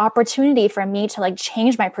like opportunity for me to like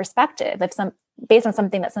change my perspective based on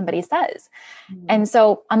something that somebody says. Mm-hmm. And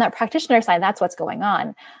so on that practitioner side, that's what's going on.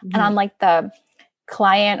 Mm-hmm. And on like the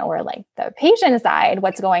client or like the patient side,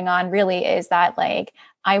 what's going on really is that like,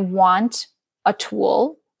 I want a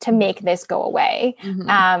tool to make this go away.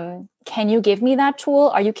 Mm-hmm. Can you give me that tool?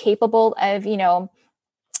 Are you capable of,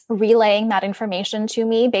 relaying that information to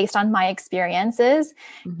me based on my experiences?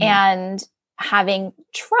 Mm-hmm. And having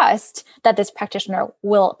trust that this practitioner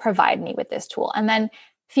will provide me with this tool. And then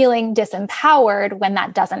feeling disempowered when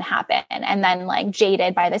that doesn't happen, and then like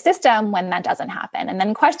jaded by the system when that doesn't happen, and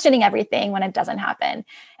then questioning everything when it doesn't happen.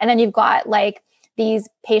 And then you've got like these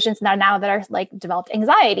patients now that are like developed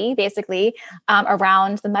anxiety basically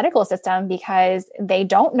around the medical system because they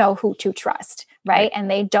don't know who to trust, right? And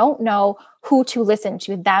they don't know who to listen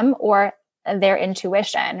to, them or their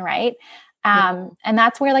intuition, right? And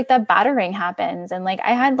that's where like the battering happens. And like,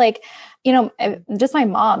 I had like, just my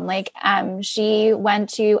mom, like, she went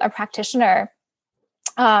to a practitioner,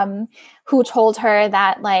 who told her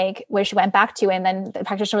that like, where she went back to, and then the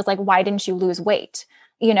practitioner was like, why didn't you lose weight?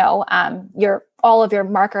 All of your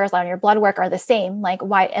markers on your blood work are the same. Like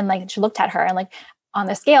why? And like, she looked at her and like on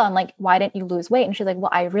the scale and like, why didn't you lose weight? And she's like, well,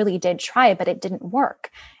 I really did try, but it didn't work.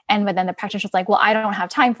 But then the practitioner was like, well, I don't have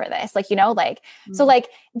time for this. Like, mm-hmm. So like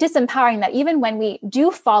disempowering that even when we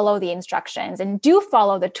do follow the instructions and do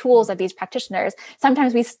follow the tools of these practitioners,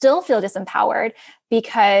 sometimes we still feel disempowered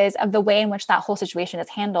because of the way in which that whole situation is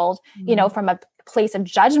handled, mm-hmm. From a place of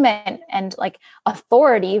judgment and like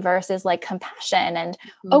authority versus like compassion. And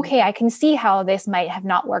okay, I can see how this might have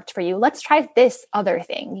not worked for you. Let's try this other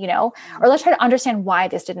thing, or let's try to understand why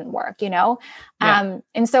this didn't work, and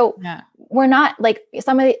so we're not like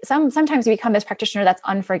sometimes we become this practitioner that's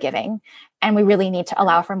unforgiving, and we really need to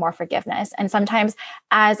allow for more forgiveness. And sometimes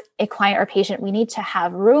as a client or patient, we need to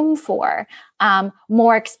have room for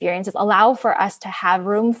more experiences, allow for us to have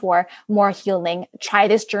room for more healing, try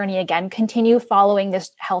this journey again, continue following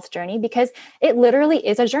this health journey, because it literally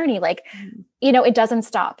is a journey. Like, it doesn't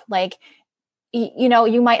stop. Like,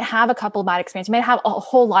 you might have a couple of bad experiences, you might have a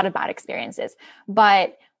whole lot of bad experiences,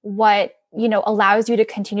 but what, allows you to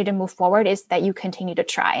continue to move forward is that you continue to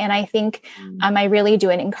try. And I think, I really do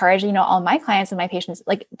and encourage, all my clients and my patients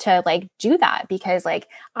to do that, because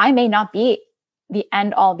I may not be the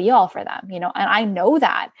end all be all for them, and I know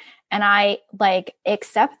that. And I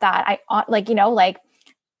accept that. I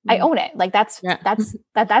I own it. That's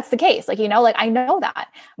the case. I know that,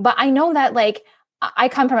 but I know that I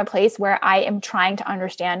come from a place where I am trying to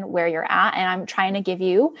understand where you're at, and I'm trying to give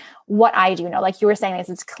you what I do know. Like you were saying,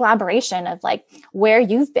 it's collaboration of where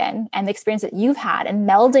you've been and the experience that you've had, and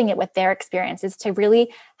melding it with their experiences to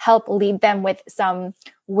really help lead them with some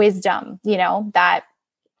wisdom, that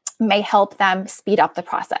may help them speed up the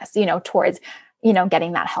process, towards,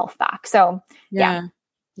 getting that health back. So yeah.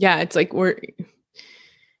 It's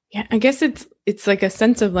I guess it's like a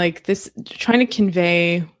sense of this, trying to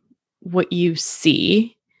convey what you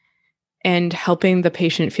see and helping the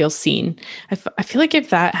patient feel seen. I feel like if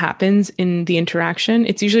that happens in the interaction,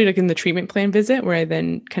 it's usually in the treatment plan visit where I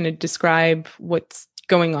then kind of describe what's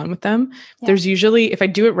going on with them. Yeah. There's usually, if I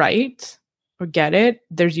do it right or get it,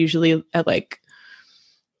 there's usually a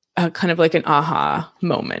kind of an aha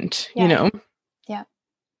moment, Yeah.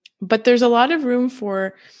 But there's a lot of room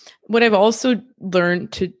for what I've also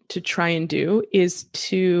learned to try and do is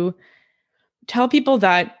to tell people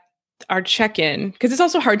that our check-in, because it's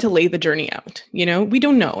also hard to lay the journey out, we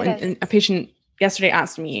don't know. And a patient yesterday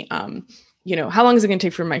asked me, how long is it going to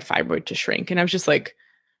take for my fibroid to shrink? And I was just like,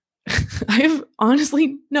 I have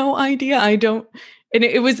honestly no idea. I don't, and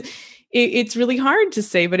it's really hard to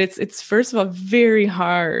say, but it's first of all, very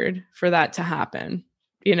hard for that to happen,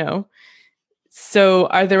 So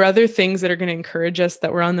are there other things that are going to encourage us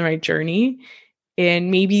that we're on the right journey?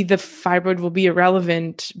 And maybe the fibroid will be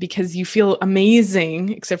irrelevant because you feel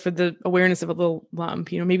amazing, except for the awareness of a little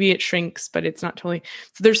lump. Maybe it shrinks, but it's not totally.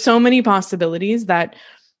 So there's so many possibilities that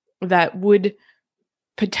would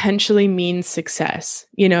potentially mean success,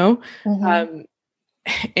 Mm-hmm.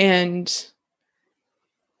 And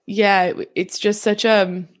yeah, it's just it's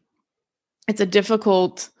a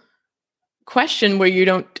difficult question where you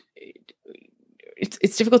don't.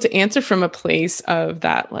 It's difficult to answer from a place of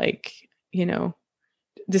that,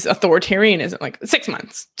 this authoritarianism, 6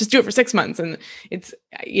 months, just do it for 6 months. And it's,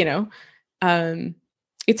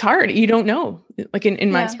 it's hard. You don't know,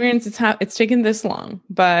 in my experience, it's taken this long,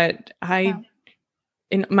 but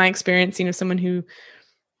in my experience, someone who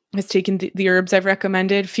has taken the herbs I've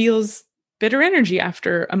recommended feels better energy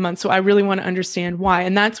after a month. So I really want to understand why.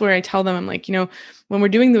 And that's where I tell them, I'm when we're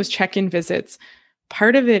doing those check-in visits,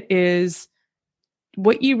 part of it is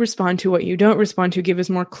what you respond to, what you don't respond to, give us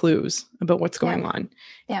more clues about what's going on.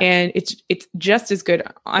 Yeah. And it's just as good.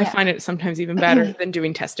 I find it sometimes even better than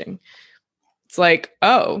doing testing. It's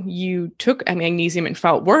oh, you took a magnesium and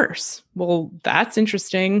felt worse. Well, that's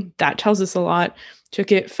interesting. That tells us a lot.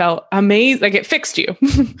 Took it, felt amazing. It fixed you.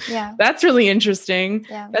 Yeah. That's really interesting.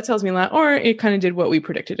 Yeah. That tells me a lot. Or it kind of did what we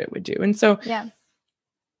predicted it would do. And so,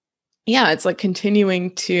 it's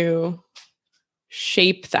continuing to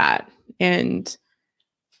shape that and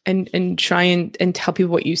try and tell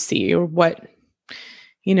people what you see or what,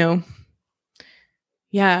 but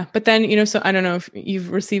then, so I don't know if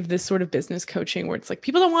you've received this sort of business coaching where it's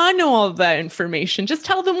people don't want to know all of that information. Just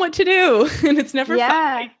tell them what to do. And it's never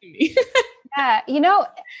fun to me. Yeah.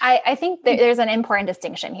 I think there's an important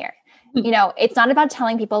distinction here. It's not about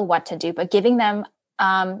telling people what to do, but giving them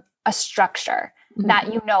a structure that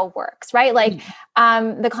works, right?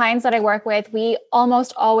 The clients that I work with, we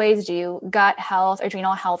almost always do gut health,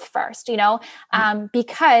 adrenal health first,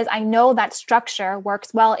 because I know that structure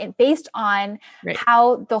works well based on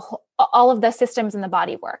how all of the systems in the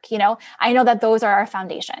body work. I know that those are our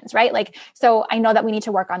foundations, right? So I know that we need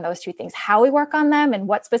to work on those two things, how we work on them and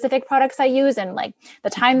what specific products I use and the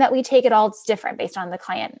time that we take it all is different based on the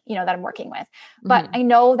client, that I'm working with. But I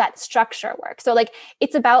know that structure works. So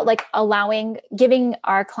it's about giving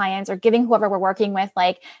our clients or giving whoever we're working with,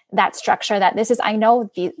 that structure that I know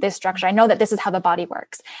this structure. I know that this is how the body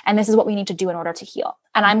works and this is what we need to do in order to heal.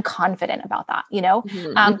 And I'm confident about that,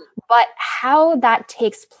 but how that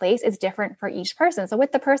takes place is different for each person. So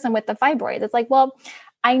with the person with the fibroids, it's well,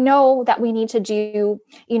 I know that we need to do,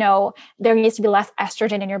 there needs to be less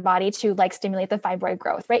estrogen in your body to stimulate the fibroid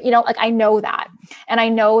growth, right? I know that. And I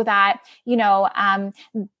know that,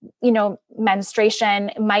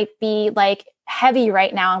 menstruation might be heavy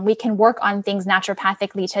right now, and we can work on things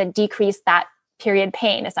naturopathically to decrease that period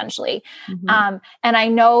pain, essentially. And I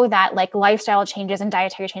know that lifestyle changes and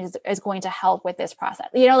dietary changes is going to help with this process,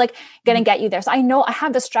 going to get you there. So I know I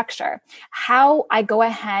have the structure. How I go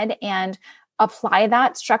ahead and apply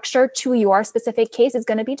that structure to your specific case is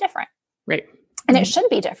going to be different. Right. And it should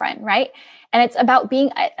be different, right? And it's about being,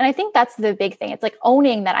 and I think that's the big thing. It's like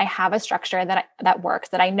owning that I have a structure that works,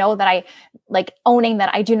 that I know that I like, owning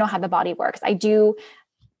that I do know how the body works. I do,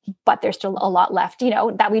 but there's still a lot left,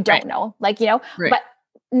 that we don't know, but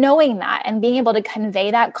knowing that and being able to convey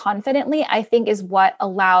that confidently, I think is what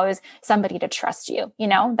allows somebody to trust you,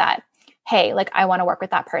 that, hey, like, I want to work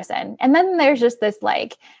with that person. And then there's just this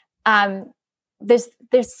like,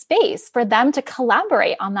 there's space for them to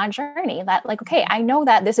collaborate on that journey, that like, okay, I know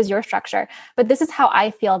that this is your structure, but this is how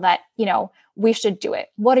I feel that, we should do it.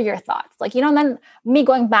 What are your thoughts? Like, and then me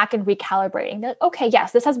going back and recalibrating that, okay,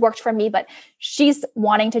 yes, this has worked for me, but she's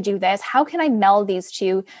wanting to do this. How can I meld these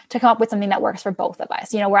two to come up with something that works for both of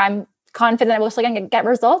us? Where I'm confident that we're still going to get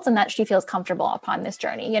results and that she feels comfortable upon this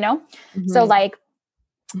journey, So like,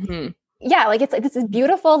 yeah, like it's like this is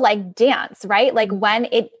beautiful, like dance, right? Like when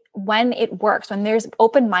it works, when there's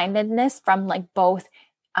open-mindedness from like both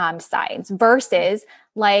sides versus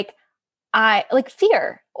like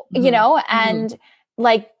fear, and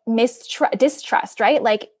like distrust, right?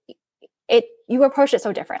 Like you approach it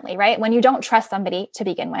so differently, right? When you don't trust somebody to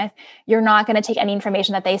begin with, you're not going to take any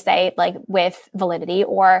information that they say like with validity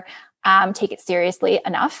or take it seriously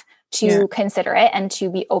enough to consider it and to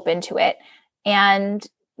be open to it. And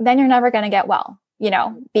then you're never going to get well,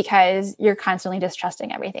 because you're constantly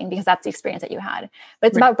distrusting everything because that's the experience that you had. But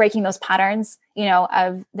it's about breaking those patterns,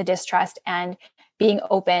 of the distrust and being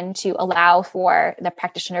open to allow for the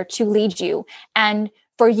practitioner to lead you and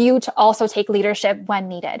for you to also take leadership when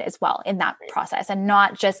needed as well in that process and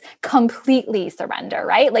not just completely surrender,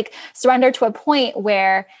 right? Like surrender to a point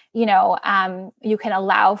where, you can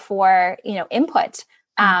allow for, input,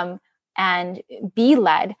 and be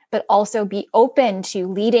led, but also be open to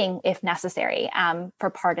leading if necessary,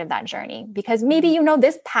 for part of that journey, because maybe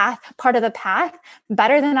this part of the path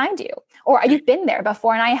better than I do, or you've been there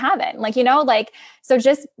before and I haven't, so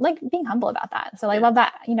just like being humble about that. So I love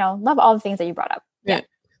that, love all the things that you brought up. Yeah.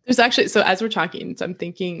 There's actually, so as we're talking, so I'm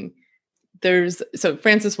thinking so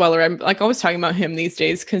Francis Weller, I'm like always talking about him these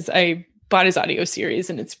days because I bought his audio series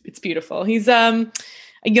and it's beautiful. He's,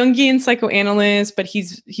 a Jungian psychoanalyst, but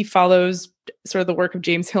he follows sort of the work of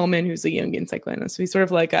James Hillman, who's a Jungian psychoanalyst. So he's sort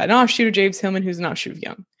of like an offshoot of James Hillman, who's an offshoot of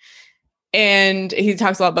Jung. And he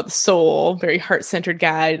talks a lot about the soul, very heart-centered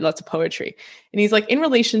guy, lots of poetry. And he's like, in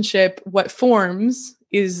relationship, what forms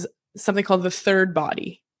is something called the third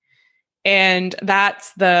body. And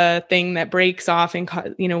that's the thing that breaks off and,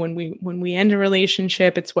 when we end a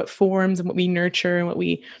relationship, it's what forms and what we nurture and what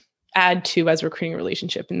we add to as we're creating a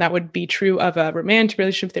relationship. And that would be true of a romantic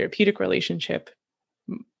relationship, therapeutic relationship,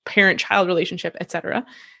 parent-child relationship, etc.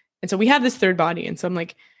 And so we have this third body. And so I'm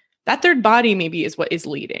like, that third body maybe is what is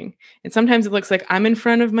leading. And sometimes it looks like I'm in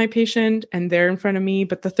front of my patient and they're in front of me,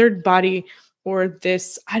 but the third body or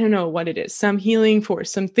this, I don't know what it is, some healing force,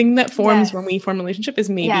 something that forms when we form a relationship is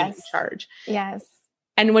maybe in charge. Yes.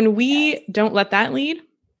 And when we don't let that lead,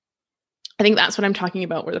 I think that's what I'm talking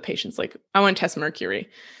about, where the patient's like, I want to test Mercury.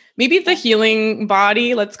 Maybe the healing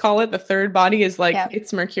body, let's call it the third body, is like,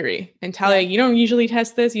 it's Mercury. And Talia, you don't usually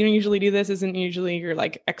test this. You don't usually do this. Isn't usually your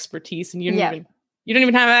like expertise. And you don't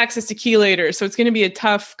even have access to chelators. So it's going to be a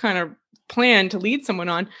tough kind of plan to lead someone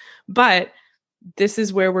on. But this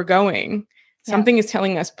is where we're going. Something is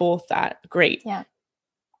telling us both that. Great. Yeah.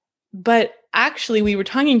 But actually, we were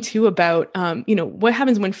talking too about, what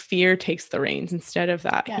happens when fear takes the reins instead of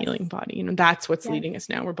that healing body. That's what's leading us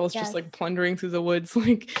now. We're both just like plundering through the woods,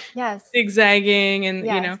 like zigzagging,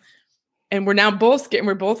 and and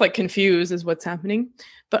we're both like confused as what's happening.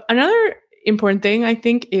 But another important thing I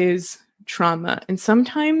think is trauma, and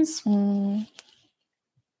sometimes.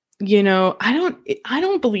 I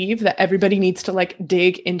don't believe that everybody needs to like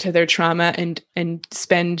dig into their trauma and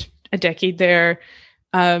spend a decade there.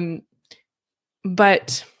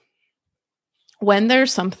 But when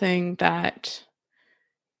there's something but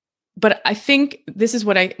I think this is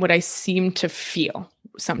what I seem to feel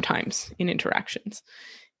sometimes in interactions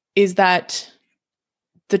is that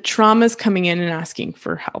the trauma is coming in and asking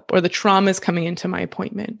for help, or the trauma is coming into my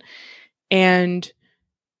appointment, and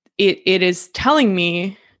it is telling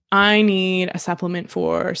me I need a supplement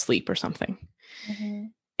for sleep or something.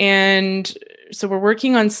 And so we're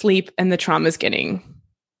working on sleep and the trauma is getting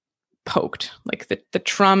poked. Like the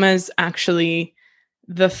trauma is actually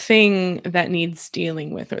the thing that needs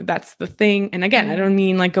dealing with, or that's the thing. And again, I don't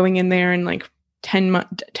mean like going in there and like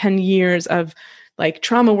 10 years of like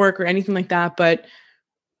trauma work or anything like that, but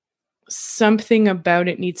something about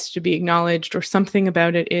it needs to be acknowledged, or something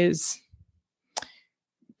about it is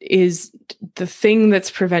the thing that's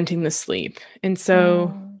preventing the sleep. And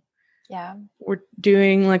so we're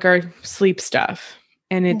doing like our sleep stuff,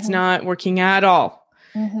 and it's not working at all.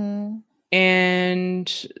 Mm-hmm.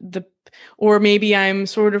 And or maybe I'm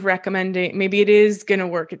sort of recommending, maybe it is going to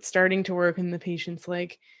work. It's starting to work. And the patient's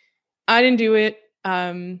like, I didn't do it.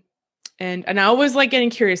 And I always like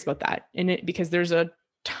getting curious about that because there's a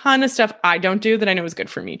ton of stuff I don't do that I know is good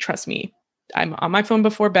for me. Trust me. I'm on my phone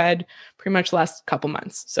before bed pretty much last couple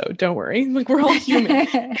months. So don't worry. Like, we're all human.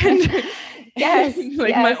 And yes.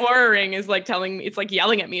 like, my Aura Ring is like telling me, it's like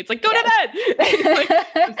yelling at me. It's like, go to bed. Like,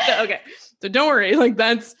 okay. So don't worry. Like,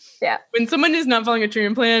 that's when someone is not following a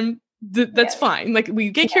treatment plan, that's fine. Like, we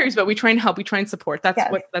get curious, but we try and help. We try and support. That's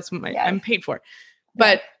what I'm paid for.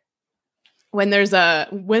 But when there's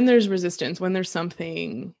resistance, when there's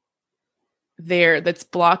something there that's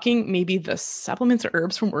blocking maybe the supplements or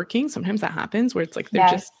herbs from working, sometimes that happens where it's like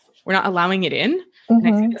we're not allowing it in. And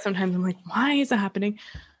I think that sometimes I'm like, why is that happening?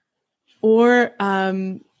 Or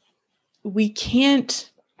we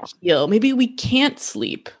can't heal. Maybe we can't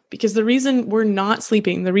sleep, because the reason we're not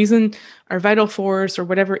sleeping, the reason our vital force or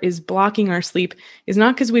whatever is blocking our sleep is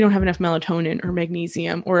not because we don't have enough melatonin or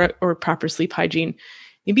magnesium or proper sleep hygiene.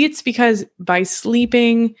 Maybe it's because by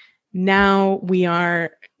sleeping, now we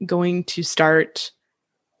are going to start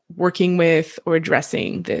working with or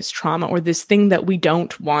addressing this trauma or this thing that we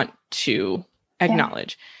don't want to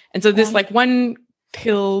acknowledge. And so this like one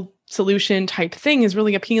pill solution type thing is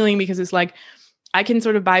really appealing, because it's like, I can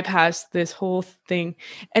sort of bypass this whole thing.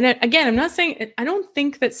 And again, I'm not saying, I don't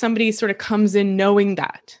think that somebody sort of comes in knowing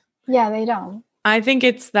that. Yeah, they don't. I think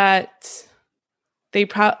it's that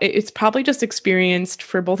it's probably just experienced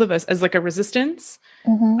for both of us as like a resistance,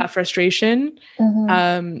 a frustration.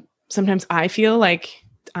 Sometimes I feel like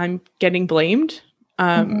I'm getting blamed.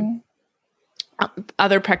 Other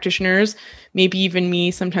practitioners, maybe even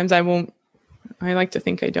me, sometimes I like to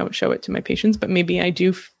think I don't show it to my patients, but maybe I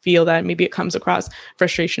do feel that maybe it comes across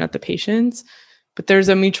frustration at the patients, but there's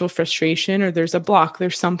a mutual frustration, or there's a block,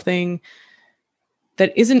 there's something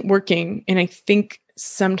that isn't working. And I think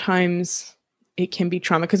sometimes it can be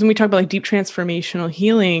trauma, because when we talk about like deep transformational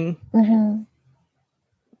healing,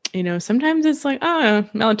 you know, sometimes it's like, oh,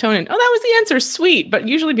 melatonin. Oh, that was the answer. Sweet. But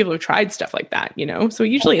usually people have tried stuff like that, you know? So it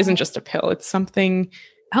usually isn't just a pill. It's something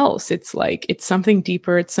else. It's like, it's something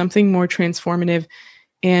deeper. It's something more transformative.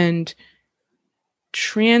 And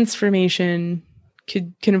transformation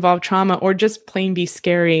can involve trauma, or just plain be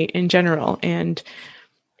scary in general. And,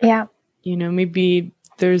 you know, maybe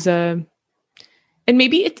there's and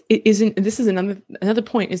maybe it isn't, this is another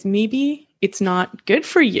point, is maybe it's not good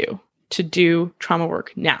for you to do trauma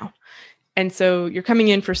work now. And so you're coming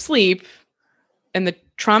in for sleep and the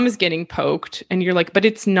trauma is getting poked, and you're like, but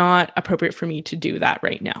it's not appropriate for me to do that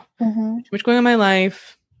right now. Too much going on in my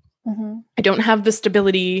life. I don't have the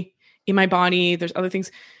stability in my body. There's other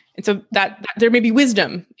things. And so that there may be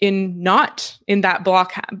wisdom in not in that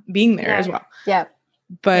block being there as well.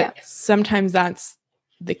 But sometimes that's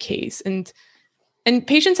the case. And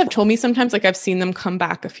patients have told me sometimes, like, I've seen them come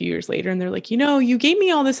back a few years later and they're like, you know, you gave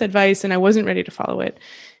me all this advice and I wasn't ready to follow it.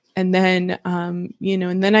 And then, you know,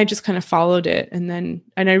 and then I just kind of followed it. And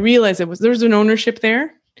I realized there was an ownership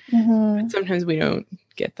there. But sometimes we don't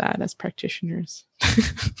get that as practitioners.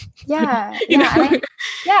 And I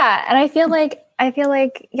feel like,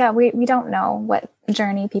 we don't know what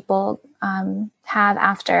journey people have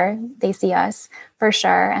after they see us, for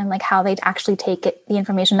sure. And like how they actually take the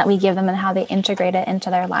information that we give them and how they integrate it into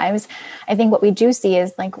their lives. I think what we do see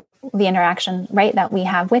is like the interaction, right, that we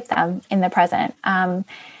have with them in the present. And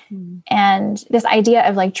this idea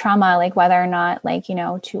of like trauma, like whether or not, like, you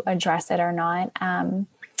know, to address it or not.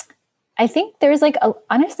 I think there's like,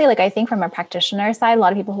 honestly, like I think from a practitioner side, a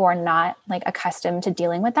lot of people who are not like accustomed to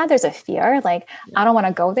dealing with that, there's a fear, like, I don't want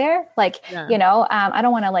to go there. Like, you know, I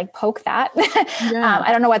don't want to like poke that. I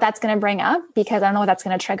don't know what that's going to bring up, because I don't know what that's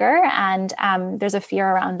going to trigger. And there's a fear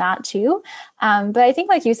around that too. But I think,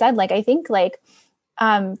 like you said, like, I think like,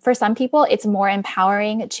 for some people, it's more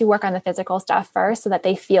empowering to work on the physical stuff first so that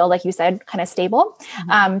they feel, like you said, kind of stable,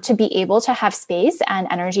 to be able to have space and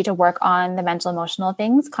energy to work on the mental, emotional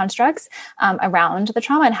things, constructs around the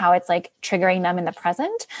trauma and how it's like triggering them in the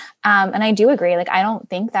present. And I do agree. Like, I don't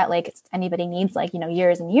think that like anybody needs like, you know,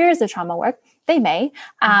 years and years of trauma work. They may,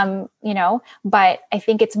 you know, but I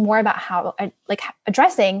think it's more about how, like,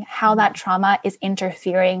 addressing how that trauma is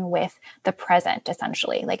interfering with the present,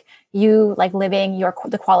 essentially, like you, like living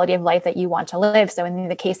the quality of life that you want to live. So in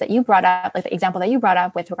the case that you brought up, like the example that you brought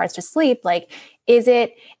up with regards to sleep, like, is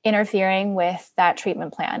it interfering with that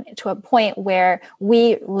treatment plan to a point where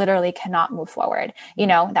we literally cannot move forward, you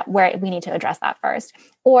know, that where we need to address that first?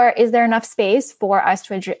 Or is there enough space for us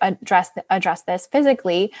to address this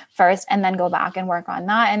physically first and then go back and work on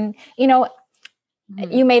that? And, you know,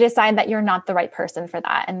 you may decide that you're not the right person for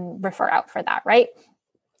that and refer out for that. Right.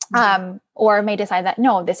 Or may decide that,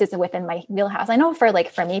 no, this isn't within my wheelhouse. I know for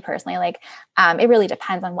me personally, it really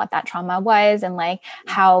depends on what that trauma was and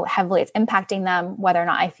how heavily it's impacting them, whether or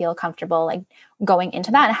not I feel comfortable going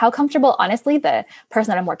into that, and how comfortable, honestly, the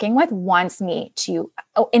person that I'm working with wants me to,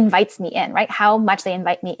 invites me in, right? How much they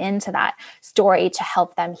invite me into that story to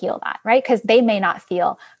help them heal that, right? Because they may not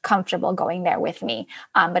feel comfortable going there with me.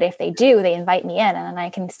 But if they do, they invite me in, and then I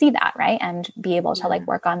can see that, right? And be able to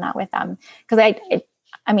work on that with them. Because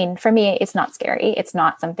for me, it's not scary. It's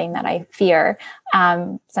not something that I fear.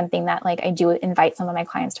 Something that I do invite some of my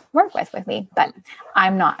clients to work with me, but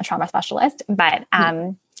I'm not a trauma specialist. But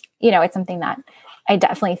it's something that I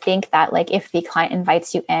definitely think that if the client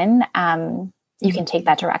invites you in, you can take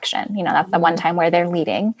that direction. That's the one time where they're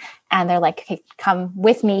leading and they're like, okay, come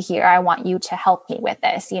with me here. I want you to help me with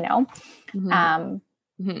this, But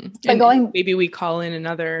maybe we call in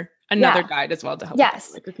another guide as well to help.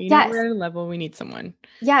 Yes. We're at a level, we need someone.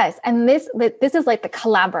 Yes. And this is the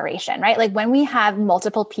collaboration, right? When we have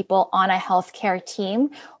multiple people on a healthcare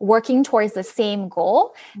team working towards the same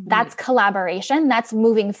goal, that's collaboration. That's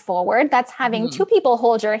moving forward. That's having two people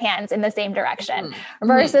hold your hands in the same direction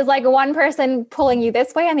versus one person pulling you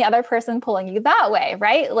this way and the other person pulling you that way.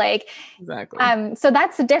 Right. Exactly. So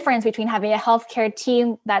that's the difference between having a healthcare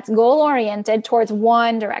team that's goal oriented towards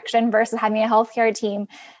one direction versus having a healthcare team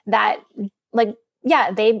that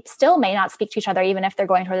they still may not speak to each other, even if they're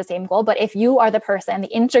going toward the same goal. But if you are the person,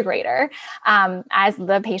 the integrator, as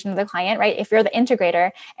the patient or the client, right? If you're the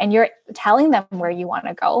integrator and you're telling them where you want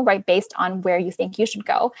to go, right? Based on where you think you should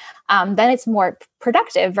go, then it's more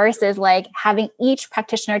productive versus having each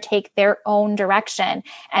practitioner take their own direction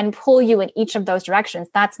and pull you in each of those directions.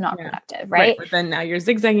 That's not productive, right? But then now you're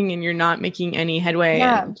zigzagging and you're not making any headway.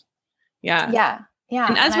 Yeah.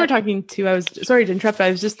 And as we're talking too, I was sorry to interrupt, but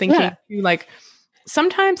I was just thinking too,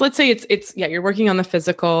 sometimes let's say it's you're working on the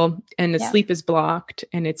physical and the sleep is blocked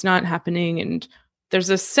and it's not happening and there's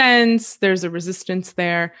a resistance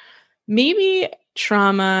there. Maybe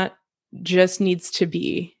trauma just needs to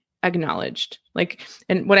be acknowledged.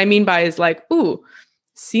 And what I mean by is ooh,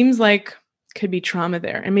 seems like could be trauma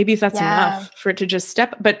there. And maybe that's enough for it to just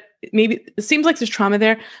but maybe it seems like there's trauma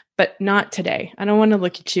there, but not today. I don't want to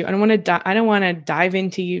look at you. I don't want to dive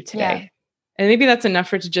into you today. Yeah. And maybe that's enough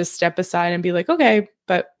for it to just step aside and be okay,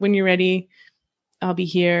 but when you're ready, I'll be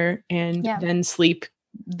here, and then sleep.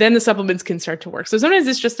 Then the supplements can start to work. So sometimes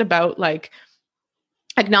it's just about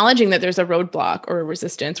acknowledging that there's a roadblock or a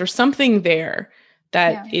resistance or something there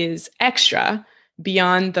that is extra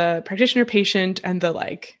beyond the practitioner patient and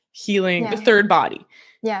the healing, the third body.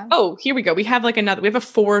 Yeah. Oh, here we go. We have we have a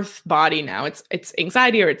fourth body now. It's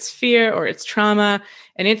anxiety or it's fear or it's trauma,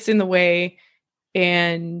 and it's in the way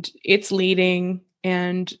and it's leading,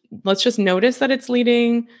 and let's just notice that it's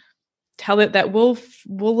leading, tell it that we'll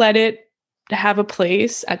let it have a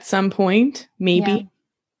place at some point, maybe,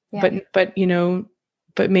 but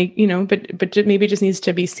maybe it just needs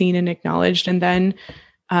to be seen and acknowledged. And then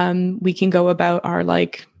we can go about our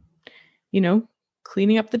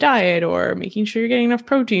cleaning up the diet or making sure you're getting enough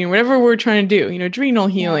protein or whatever we're trying to do, adrenal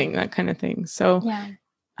healing, that kind of thing. So,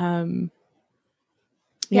 And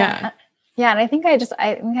I think I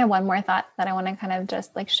have one more thought that I want to kind of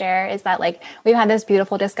just share is that we've had this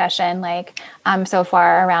beautiful discussion so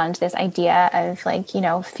far around this idea of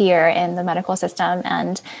fear in the medical system.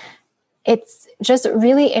 And it's just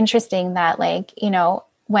really interesting that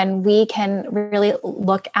when we can really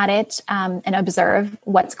look at it and observe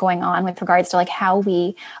what's going on with regards to how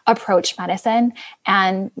we approach medicine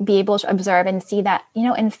and be able to observe and see that,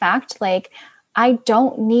 in fact, I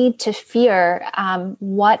don't need to fear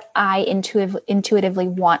what I intuitively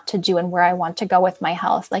want to do and where I want to go with my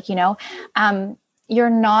health. You're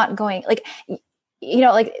not going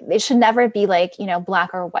it should never be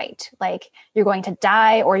black or white, you're going to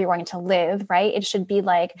die or you're going to live, right? It should be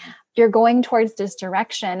you're going towards this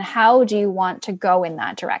direction. How do you want to go in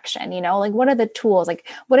that direction? What are the tools?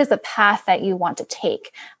 What is the path that you want to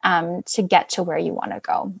take to get to where you want to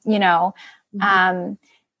go?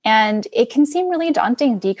 And it can seem really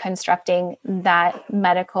daunting deconstructing that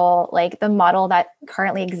medical, the model that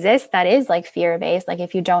currently exists that is fear-based,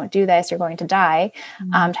 if you don't do this, you're going to die,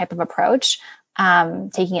 type of approach,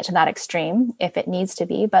 taking it to that extreme if it needs to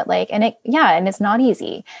be. But and it's not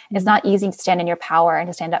easy. It's not easy to stand in your power and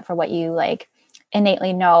to stand up for what you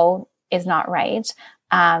innately know is not right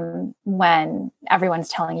when everyone's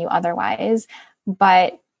telling you otherwise.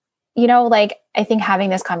 But I think having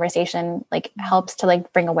this conversation helps to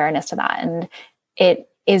bring awareness to that. And it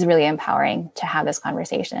is really empowering to have this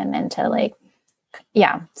conversation and to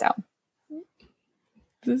so.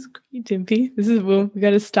 This is great, Dimpi. This is, well, we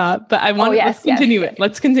got to stop, but I want let's continue it.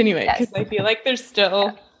 Let's continue it because I feel like there's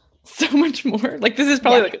still so much more. Like this is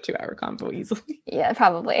probably like a 2-hour convo easily. Yeah,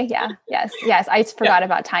 probably. Yeah. Yes. I forgot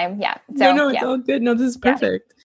about time. Yeah. So, no, it's all good. No, this is perfect.